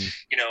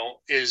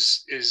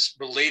 is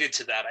related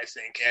to that, I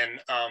think.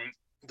 And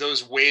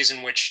those ways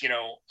in which,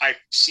 I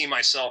see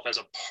myself as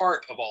a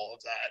part of all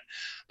of that,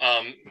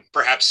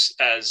 perhaps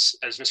as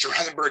Mr.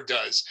 Rutherford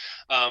does,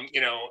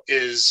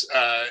 is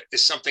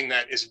something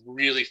that is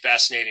really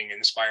fascinating and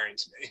inspiring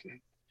to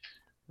me.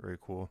 Very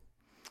cool.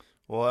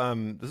 Well,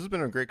 this has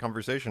been a great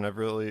conversation. I've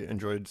really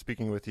enjoyed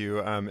speaking with you.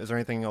 Is there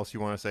anything else you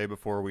want to say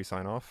before we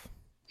sign off?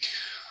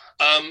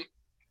 Um,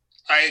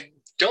 I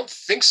don't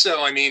think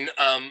so. I mean,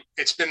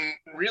 it's been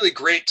really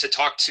great to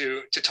talk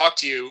to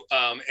you,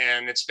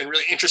 and it's been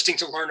really interesting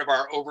to learn of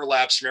our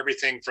overlaps from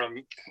everything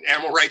from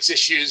animal rights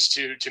issues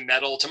to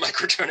metal to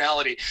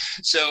microtonality.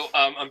 So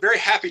I'm very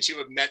happy to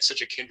have met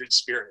such a kindred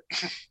spirit.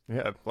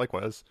 Yeah,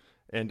 likewise.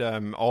 And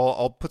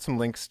I'll put some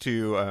links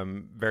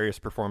to various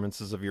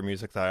performances of your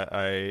music that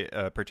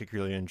I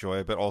particularly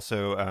enjoy, but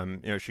also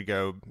should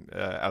go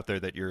out there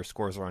that your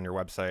scores are on your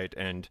website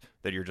and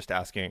that you're just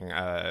asking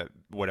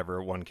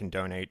whatever one can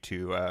donate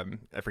to.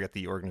 I forget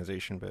the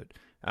organization, but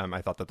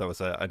I thought that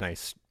was a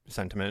nice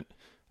sentiment.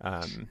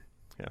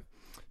 Yeah.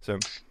 So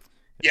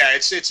Yeah,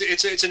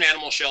 it's an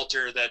animal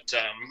shelter that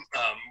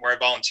where I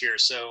volunteer.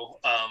 So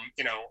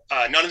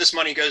none of this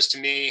money goes to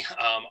me.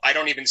 I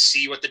don't even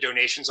see what the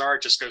donations are.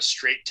 It just goes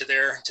straight to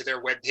their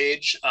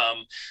webpage.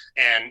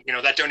 And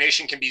that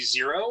donation can be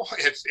zero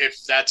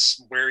if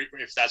that's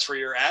where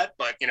you're at.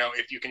 But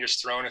if you can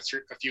just throw in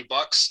a few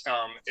bucks,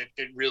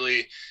 it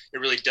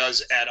really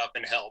does add up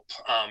and help.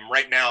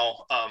 Right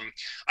now,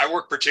 I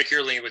work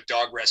particularly with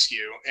dog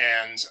rescue,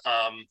 and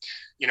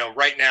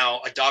right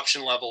now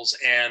adoption levels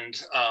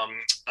and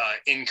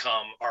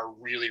income are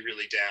really,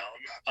 really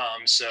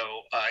down.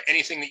 So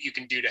anything that you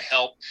can do to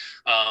help,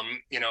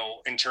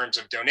 in terms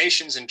of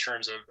donations, in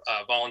terms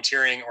of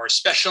volunteering, or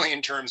especially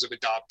in terms of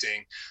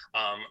adopting,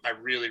 I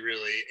really,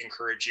 really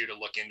encourage you to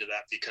look into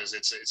that, because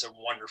it's a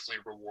wonderfully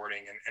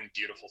rewarding and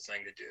beautiful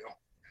thing to do.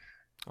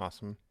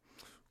 awesome.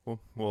 Cool.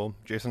 Well,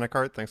 Jason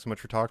Eckhart, thanks so much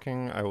for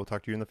talking. I will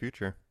talk to you in the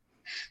future.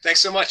 Thanks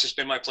so much. It's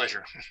been my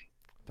pleasure.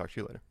 Talk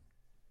to you later.